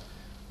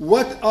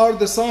 what are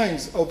the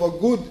signs of a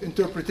good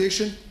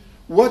interpretation,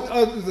 what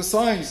are the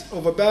signs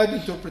of a bad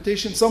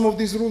interpretation. Some of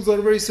these rules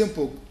are very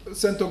simple.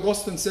 St.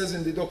 Augustine says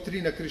in the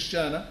Doctrina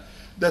Christiana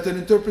that an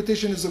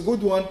interpretation is a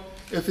good one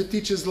if it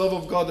teaches love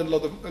of God and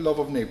love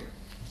of neighbor.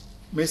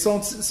 May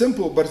sound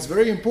simple, but it's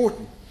very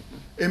important.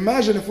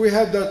 Imagine if we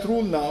had that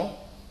rule now,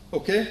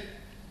 okay,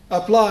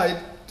 applied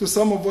to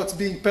some of what's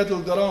being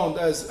peddled around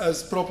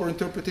as proper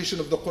interpretation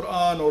of the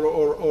Quran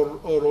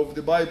or of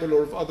the Bible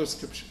or of other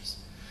scriptures.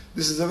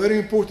 This is a very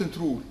important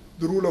rule,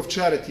 the rule of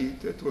charity,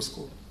 it was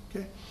called.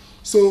 Okay?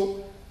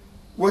 So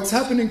what's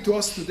happening to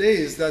us today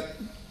is that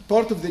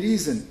part of the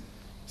reason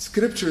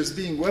scripture is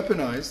being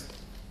weaponized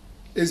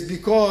is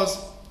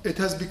because it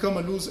has become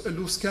a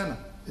loose cannon.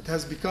 It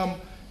has become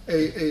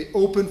a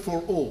open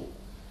for all.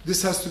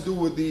 This has to do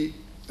with the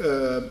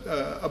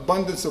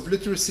abundance of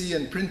literacy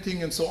and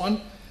printing and so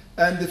on,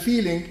 and the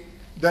feeling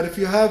that if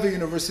you have a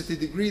university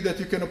degree that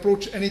you can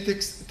approach any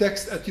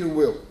text at your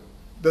will,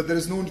 that there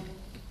is no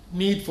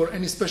need for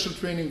any special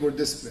training or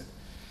discipline.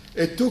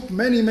 It took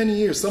many, many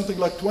years, something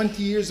like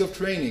 20 years of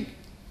training,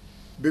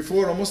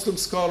 before a Muslim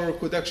scholar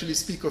could actually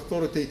speak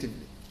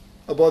authoritatively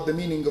about the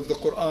meaning of the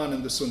Quran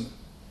and the Sunnah.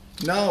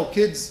 Now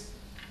kids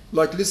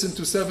listen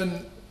to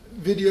 7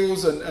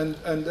 videos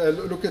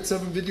and look at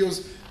 7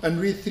 videos and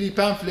read 3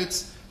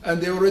 pamphlets and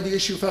they already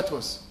issue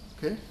fatwas.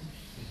 Okay?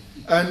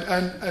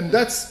 And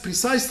that's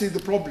precisely the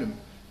problem,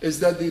 is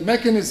that the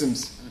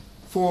mechanisms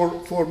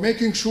for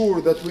making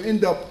sure that we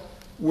end up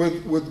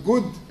with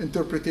good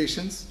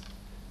interpretations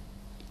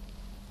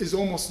is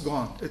almost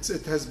gone. It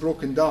has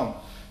broken down.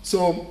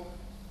 So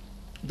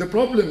the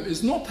problem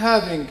is not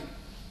having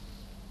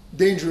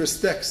dangerous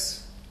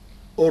texts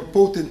or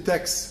potent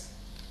texts.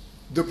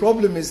 The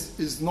problem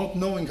is not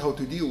knowing how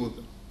to deal with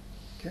them.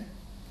 Okay?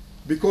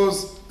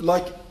 Because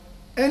like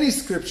any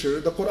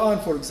scripture, the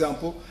Quran, for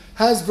example,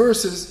 has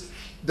verses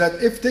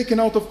that, if taken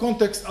out of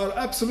context, are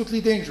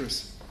absolutely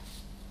dangerous.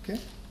 Okay?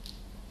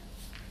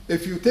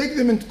 If you take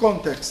them into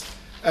context,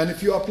 and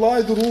if you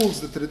apply the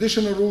rules, the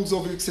traditional rules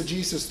of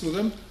exegesis to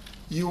them,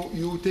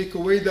 you take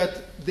away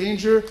that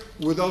danger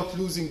without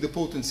losing the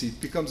potency.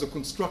 It becomes a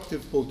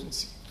constructive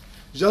potency.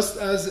 Just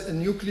as a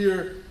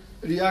nuclear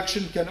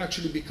reaction can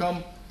actually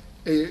become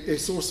a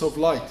source of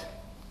light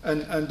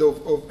and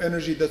of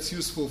energy that's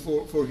useful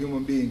for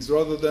human beings,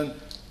 rather than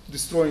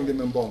destroying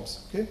them in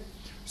bombs. Okay?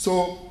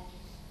 So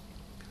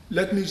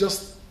let me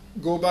just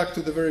go back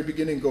to the very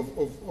beginning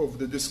of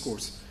the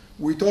discourse.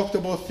 We talked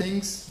about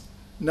things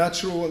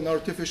natural and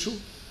artificial.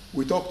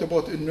 We talked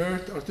about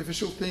inert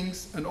artificial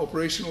things and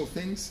operational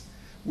things.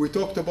 We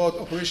talked about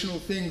operational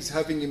things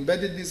having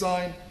embedded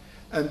design,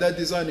 and that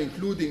design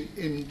including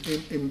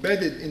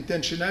embedded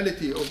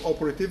intentionality of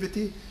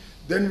operativity.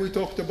 Then we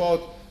talked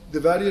about the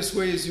various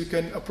ways you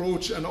can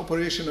approach an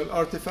operational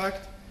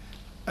artifact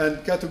and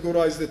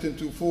categorized it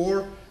into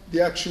 4: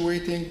 the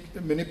actuating,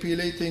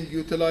 manipulating,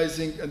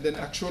 utilizing, and then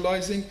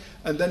actualizing.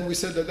 And then we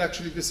said that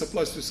actually this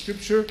applies to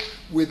scripture.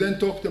 We then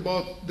talked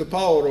about the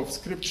power of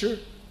scripture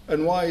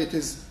and why it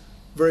is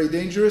very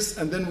dangerous.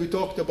 And then we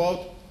talked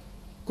about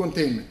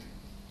containment.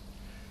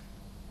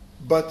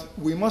 But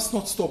we must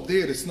not stop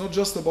there. It's not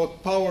just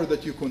about power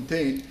that you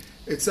contain.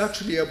 It's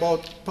actually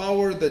about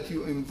power that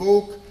you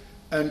invoke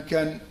and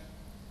can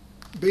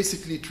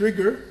basically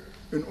trigger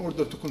in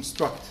order to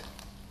construct.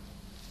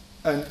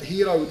 And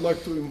here I would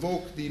like to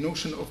invoke the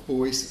notion of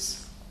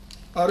poiesis.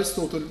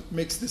 Aristotle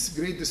makes this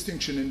great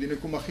distinction in the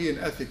Nicomachean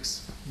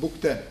Ethics, Book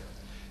 10.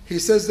 He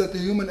says that the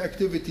human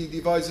activity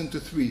divides into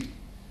 3.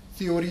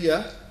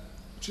 Theoria,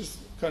 which is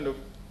kind of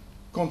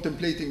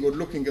contemplating or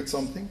looking at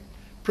something.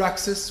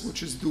 Praxis,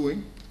 which is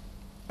doing.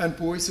 And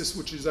poiesis,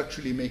 which is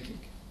actually making.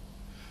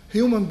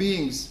 Human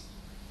beings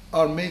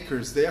are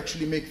makers. They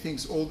actually make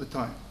things all the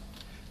time.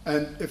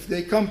 And if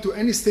they come to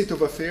any state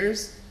of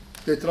affairs,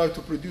 they try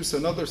to produce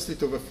another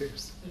state of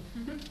affairs,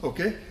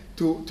 okay?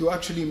 To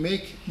actually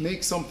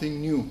make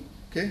something new,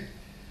 okay?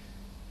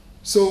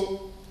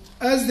 So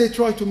as they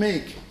try to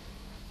make,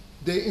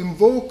 they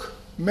invoke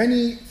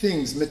many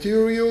things,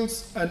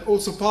 materials and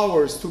also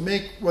powers to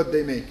make what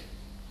they make.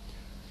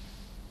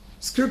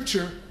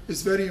 Scripture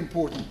is very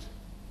important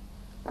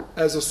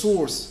as a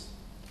source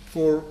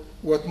for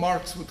what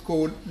Marx would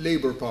call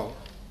labor power,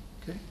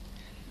 okay?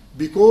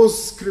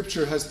 Because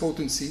scripture has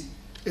potency,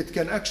 it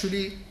can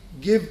actually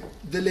give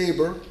the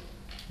labor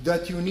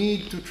that you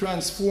need to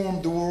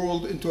transform the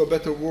world into a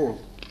better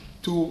world,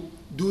 to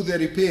do the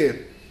repair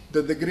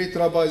that the great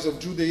rabbis of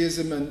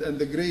Judaism and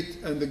the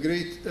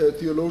great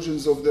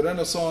theologians of the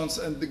Renaissance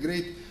and the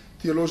great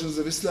theologians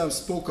of Islam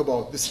spoke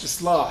about, this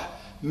islah,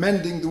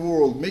 mending the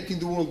world, making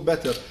the world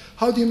better.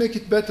 How do you make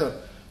it better?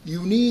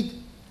 You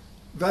need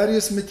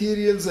various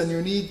materials and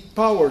you need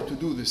power to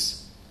do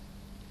this.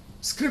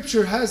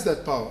 Scripture has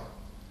that power,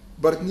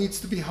 but it needs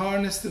to be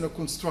harnessed in a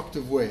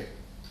constructive way.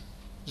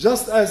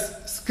 Just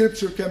as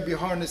scripture can be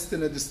harnessed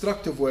in a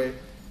destructive way,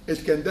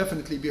 it can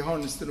definitely be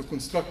harnessed in a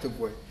constructive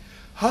way.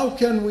 How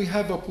can we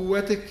have a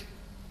poetic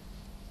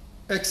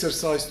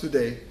exercise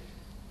today,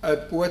 a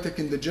poetic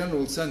in the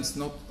general sense,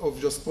 not of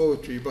just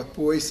poetry, but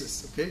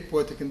poiesis, okay?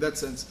 Poetic in that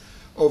sense,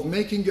 of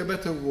making a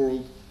better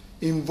world,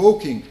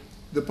 invoking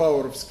the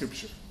power of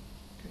scripture.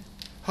 Okay?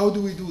 How do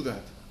we do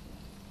that?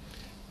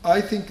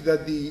 I think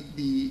that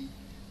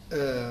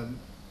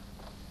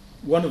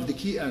one of the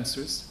key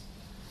answers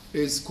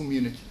is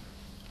community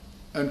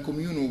and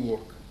communal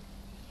work.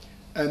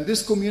 And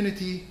this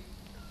community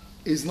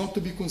is not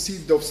to be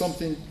conceived of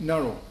something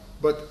narrow,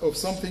 but of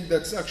something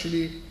that's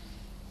actually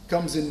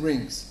comes in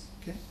rings.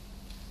 Okay?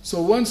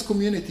 So one's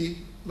community,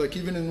 like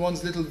even in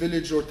one's little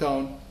village or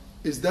town,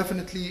 is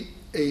definitely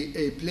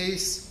a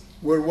place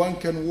where one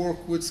can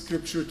work with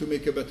Scripture to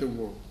make a better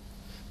world.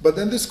 But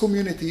then this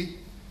community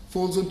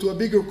falls into a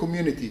bigger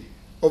community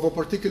of a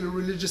particular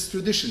religious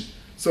tradition.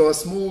 So a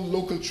small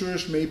local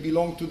church may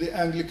belong to the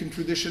Anglican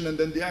tradition, and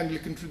then the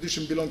Anglican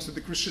tradition belongs to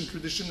the Christian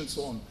tradition, and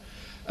so on.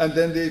 And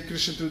then the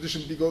Christian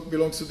tradition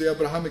belongs to the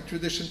Abrahamic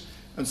tradition,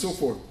 and so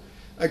forth.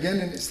 Again,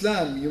 in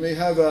Islam, you may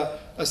have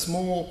a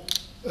small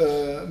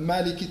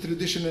Maliki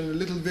tradition in a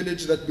little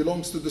village that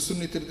belongs to the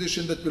Sunni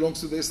tradition, that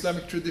belongs to the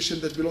Islamic tradition,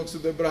 that belongs to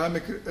the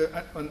Abrahamic,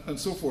 and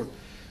so forth.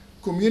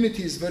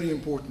 Community is very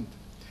important.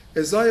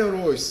 Isaiah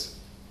Royce,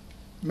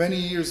 many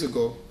years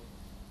ago,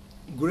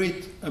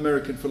 great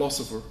American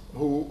philosopher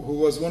who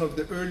was one of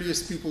the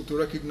earliest people to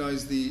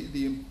recognize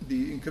the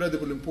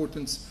incredible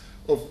importance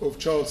of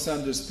Charles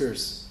Sanders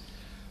Peirce,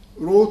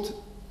 wrote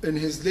in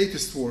his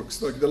latest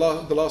works, like the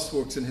last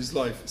works in his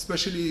life,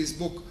 especially his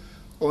book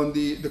on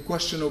the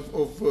question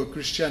of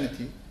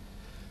Christianity.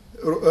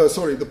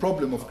 The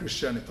problem of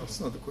Christianity. It's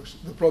not the question.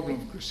 The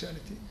problem of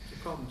Christianity. The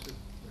problem too.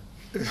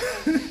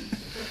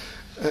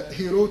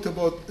 He wrote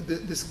about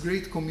this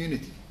great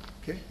community,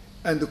 okay,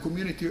 and the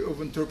community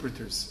of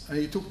interpreters. And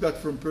he took that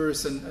from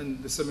Peirce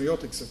and the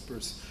semiotics of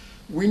Peirce.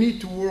 We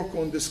need to work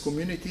on this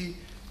community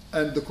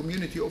and the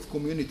community of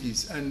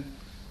communities. And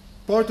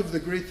part of the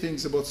great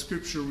things about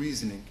scripture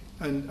reasoning,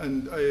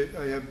 and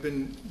I have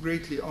been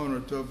greatly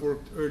honored to have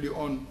worked early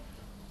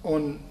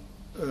on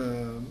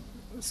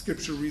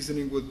scripture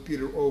reasoning with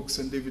Peter Oakes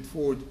and David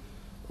Ford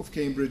of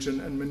Cambridge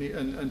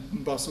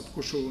and Bassett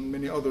Kushel and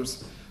many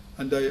others.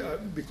 And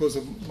because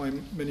of my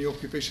many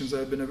occupations, I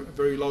have been a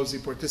very lousy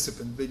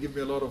participant. They give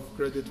me a lot of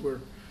credit where,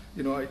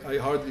 I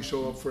hardly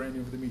show up for any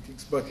of the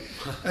meetings. But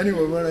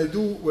anyway,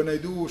 when I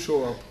do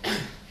show up,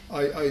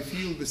 I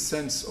feel the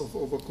sense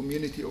of a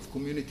community of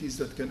communities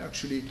that can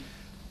actually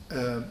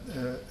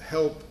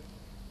help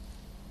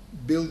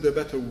build a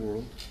better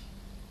world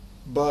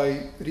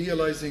by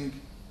realizing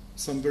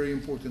some very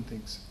important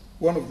things.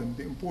 One of them,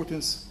 the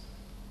importance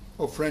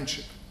of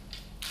friendship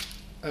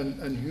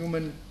and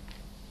human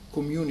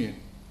communion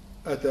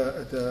at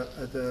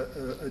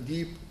a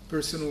deep,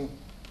 personal,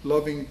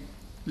 loving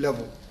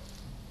level.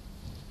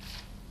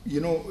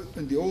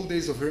 In the old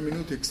days of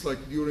hermeneutics,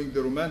 like during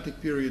the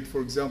Romantic period,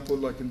 for example,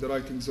 like in the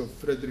writings of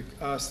Friedrich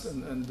Ast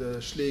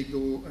and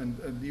Schlegel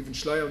and even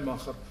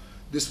Schleiermacher,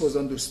 this was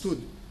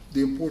understood,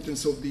 the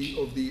importance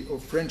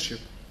of friendship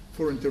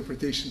for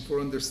interpretation, for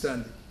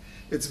understanding.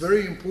 It's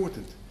very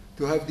important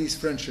to have these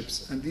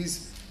friendships, and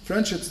these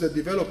friendships that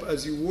develop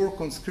as you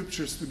work on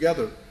scriptures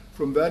together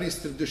from various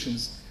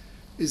traditions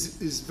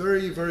is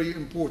very, very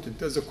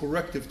important as a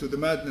corrective to the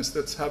madness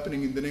that's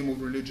happening in the name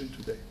of religion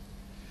today.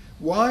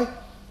 Why?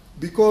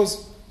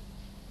 Because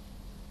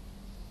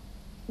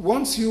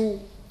once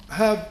you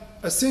have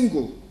a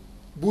single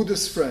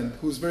Buddhist friend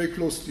who's very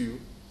close to you,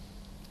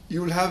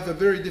 you will have a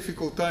very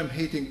difficult time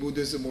hating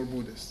Buddhism or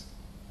Buddhists.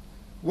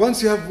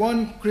 Once you have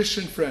one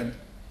Christian friend,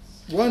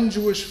 one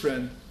Jewish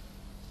friend,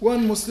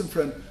 one Muslim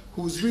friend,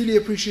 who's really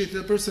appreciated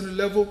at a personal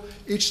level,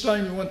 each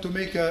time you want to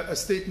make a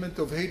statement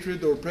of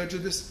hatred or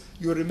prejudice,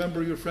 you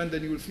remember your friend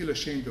and you will feel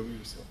ashamed of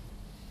yourself.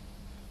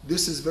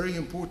 This is very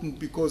important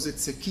because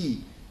it's a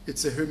key.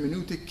 It's a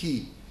hermeneutic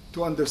key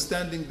to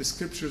understanding the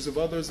scriptures of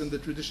others and the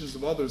traditions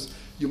of others.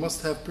 You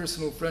must have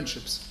personal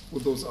friendships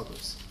with those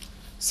others.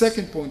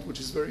 Second point, which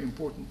is very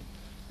important,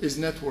 is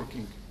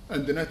networking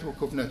and the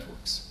network of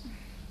networks.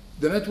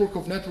 The network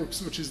of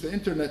networks, which is the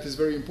internet, is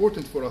very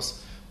important for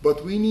us,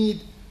 but we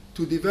need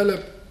to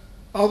develop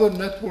other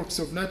networks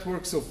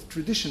of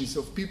traditions,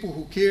 of people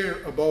who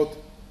care about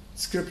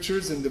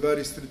scriptures and the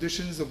various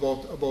traditions,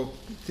 about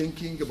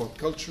thinking, about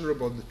culture,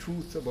 about the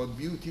truth, about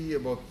beauty,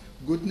 about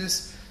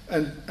goodness.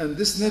 And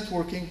this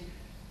networking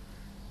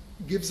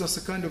gives us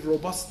a kind of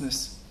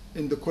robustness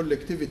in the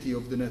collectivity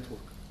of the network.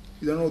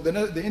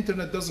 The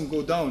internet doesn't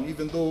go down,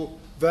 even though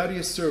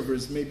various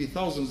servers, maybe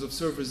thousands of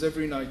servers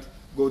every night,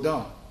 go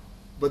down.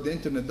 But the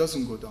internet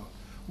doesn't go down.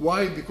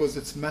 Why? Because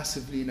it's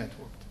massively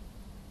networked.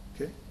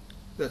 Okay?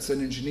 That's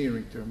an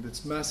engineering term.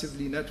 It's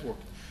massively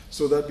networked.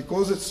 So that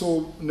because it's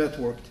so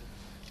networked,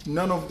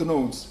 none of the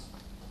nodes,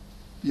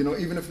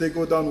 even if they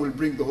go down, will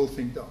bring the whole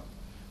thing down.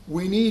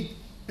 We need,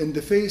 in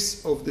the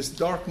face of this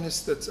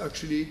darkness that's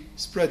actually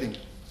spreading,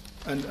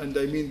 and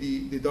I mean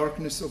the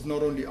darkness of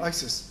not only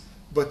ISIS,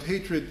 but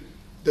hatred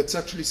that's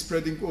actually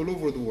spreading all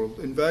over the world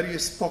in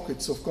various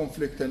pockets of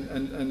conflict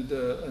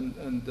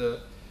and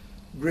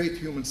great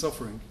human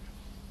suffering.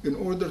 In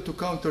order to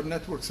counter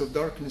networks of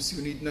darkness,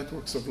 you need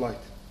networks of light.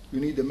 You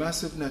need a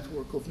massive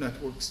network of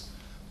networks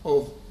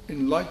of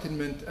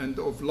enlightenment and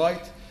of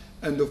light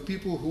and of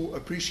people who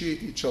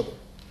appreciate each other.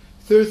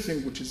 Third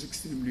thing, which is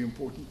extremely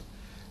important,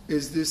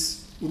 is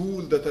this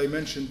rule that I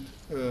mentioned,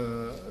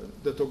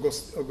 that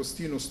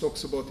Augustinus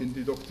talks about in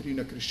the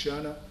Doctrina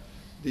Christiana,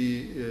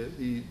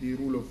 the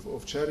rule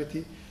of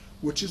charity,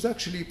 which is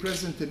actually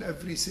present in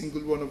every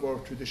single one of our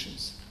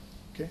traditions.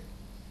 Okay,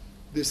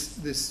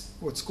 this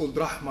what's called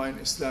rahma in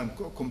Islam,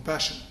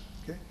 compassion.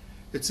 Okay,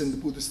 it's in the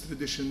Buddhist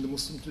tradition, the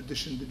Muslim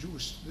tradition, the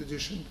Jewish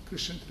tradition, the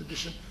Christian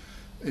tradition,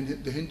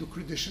 and the Hindu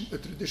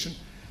tradition,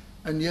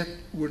 and yet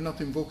we're not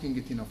invoking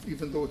it enough,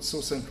 even though it's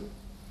so central.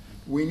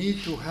 We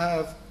need to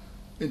have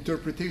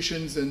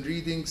interpretations and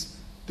readings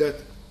that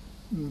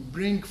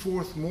bring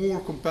forth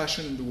more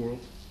compassion in the world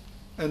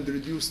and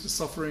reduce the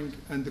suffering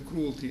and the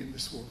cruelty in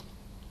this world.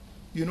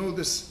 You know,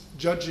 this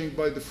judging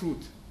by the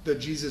fruit that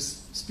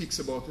Jesus speaks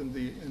about in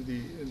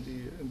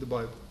the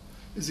Bible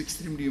is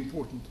extremely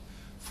important.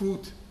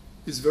 Fruit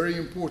is very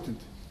important.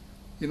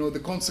 You know, the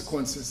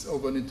consequences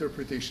of an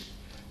interpretation.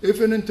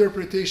 If an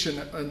interpretation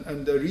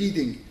and the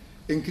reading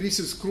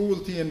increases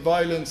cruelty and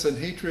violence and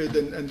hatred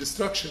and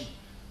destruction,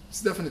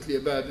 it's definitely a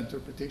bad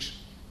interpretation.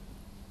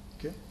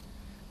 Okay?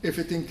 If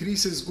it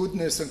increases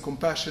goodness and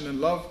compassion and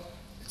love,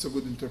 it's a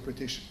good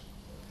interpretation.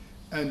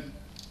 And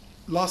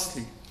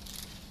lastly,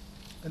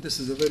 and this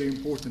is a very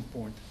important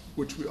point,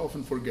 which we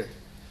often forget,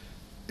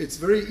 it's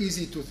very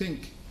easy to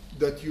think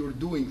that you're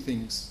doing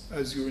things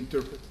as you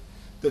interpret,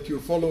 that you're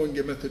following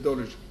a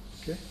methodology,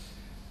 okay?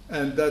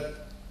 And that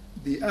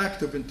the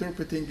act of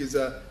interpreting is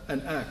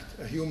an act,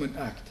 a human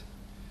act.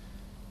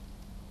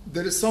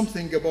 There is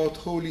something about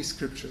Holy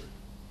Scripture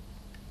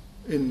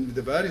in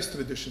the various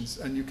traditions,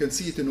 and you can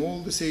see it in all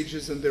the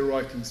sages and their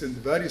writings in the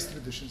various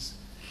traditions,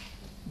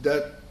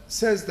 that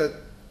says that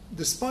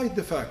despite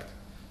the fact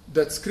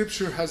that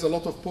Scripture has a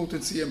lot of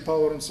potency and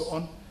power and so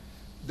on,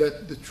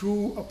 that the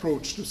true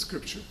approach to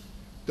Scripture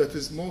that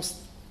is most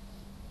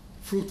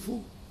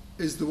fruitful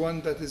is the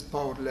one that is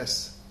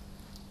powerless,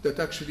 that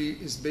actually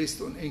is based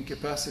on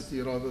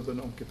incapacity rather than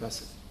on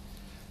capacity,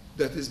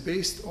 that is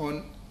based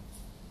on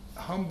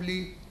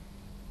humbly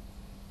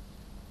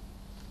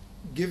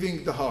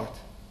giving the heart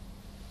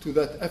to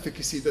that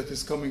efficacy that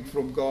is coming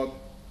from God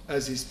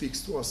as He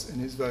speaks to us in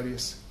His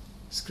various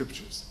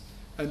scriptures.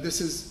 And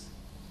this is,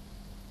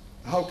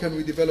 how can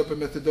we develop a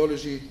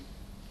methodology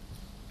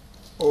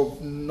of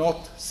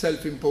not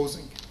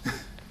self-imposing?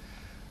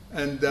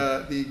 And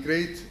the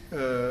great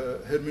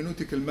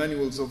hermeneutical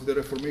manuals of the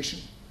Reformation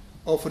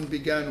often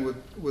began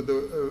with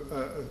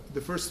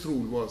the first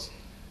rule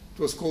it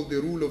was called the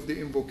rule of the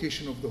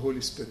invocation of the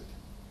Holy Spirit.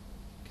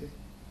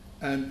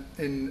 And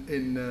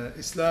in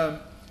Islam,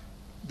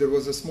 there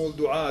was a small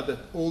dua that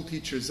all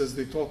teachers, as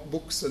they taught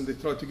books and they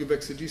tried to give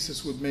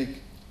exegesis, would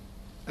make.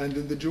 And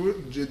in the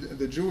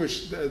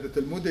Jewish, the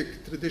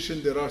Talmudic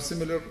tradition, there are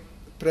similar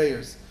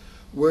prayers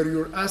where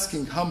you're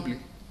asking humbly,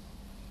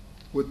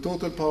 with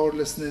total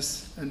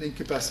powerlessness and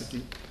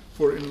incapacity,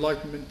 for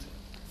enlightenment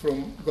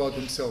from God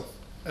Himself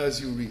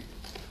as you read.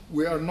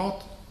 We are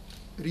not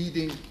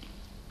reading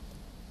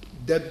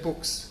dead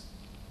books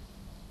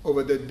of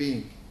a dead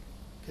being.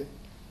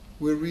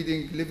 We're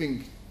reading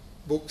living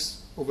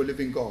books of a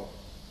living God.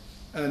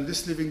 And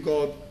this living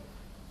God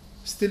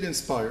still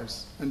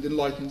inspires and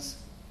enlightens,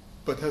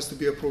 but has to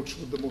be approached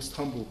with the most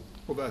humble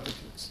of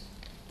attitudes.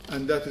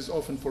 And that is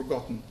often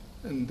forgotten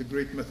in the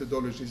great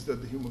methodologies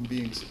that the human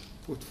beings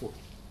put forth.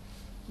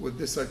 With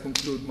this, I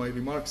conclude my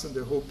remarks, and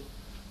I hope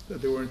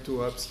that they weren't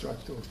too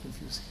abstract or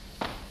confusing.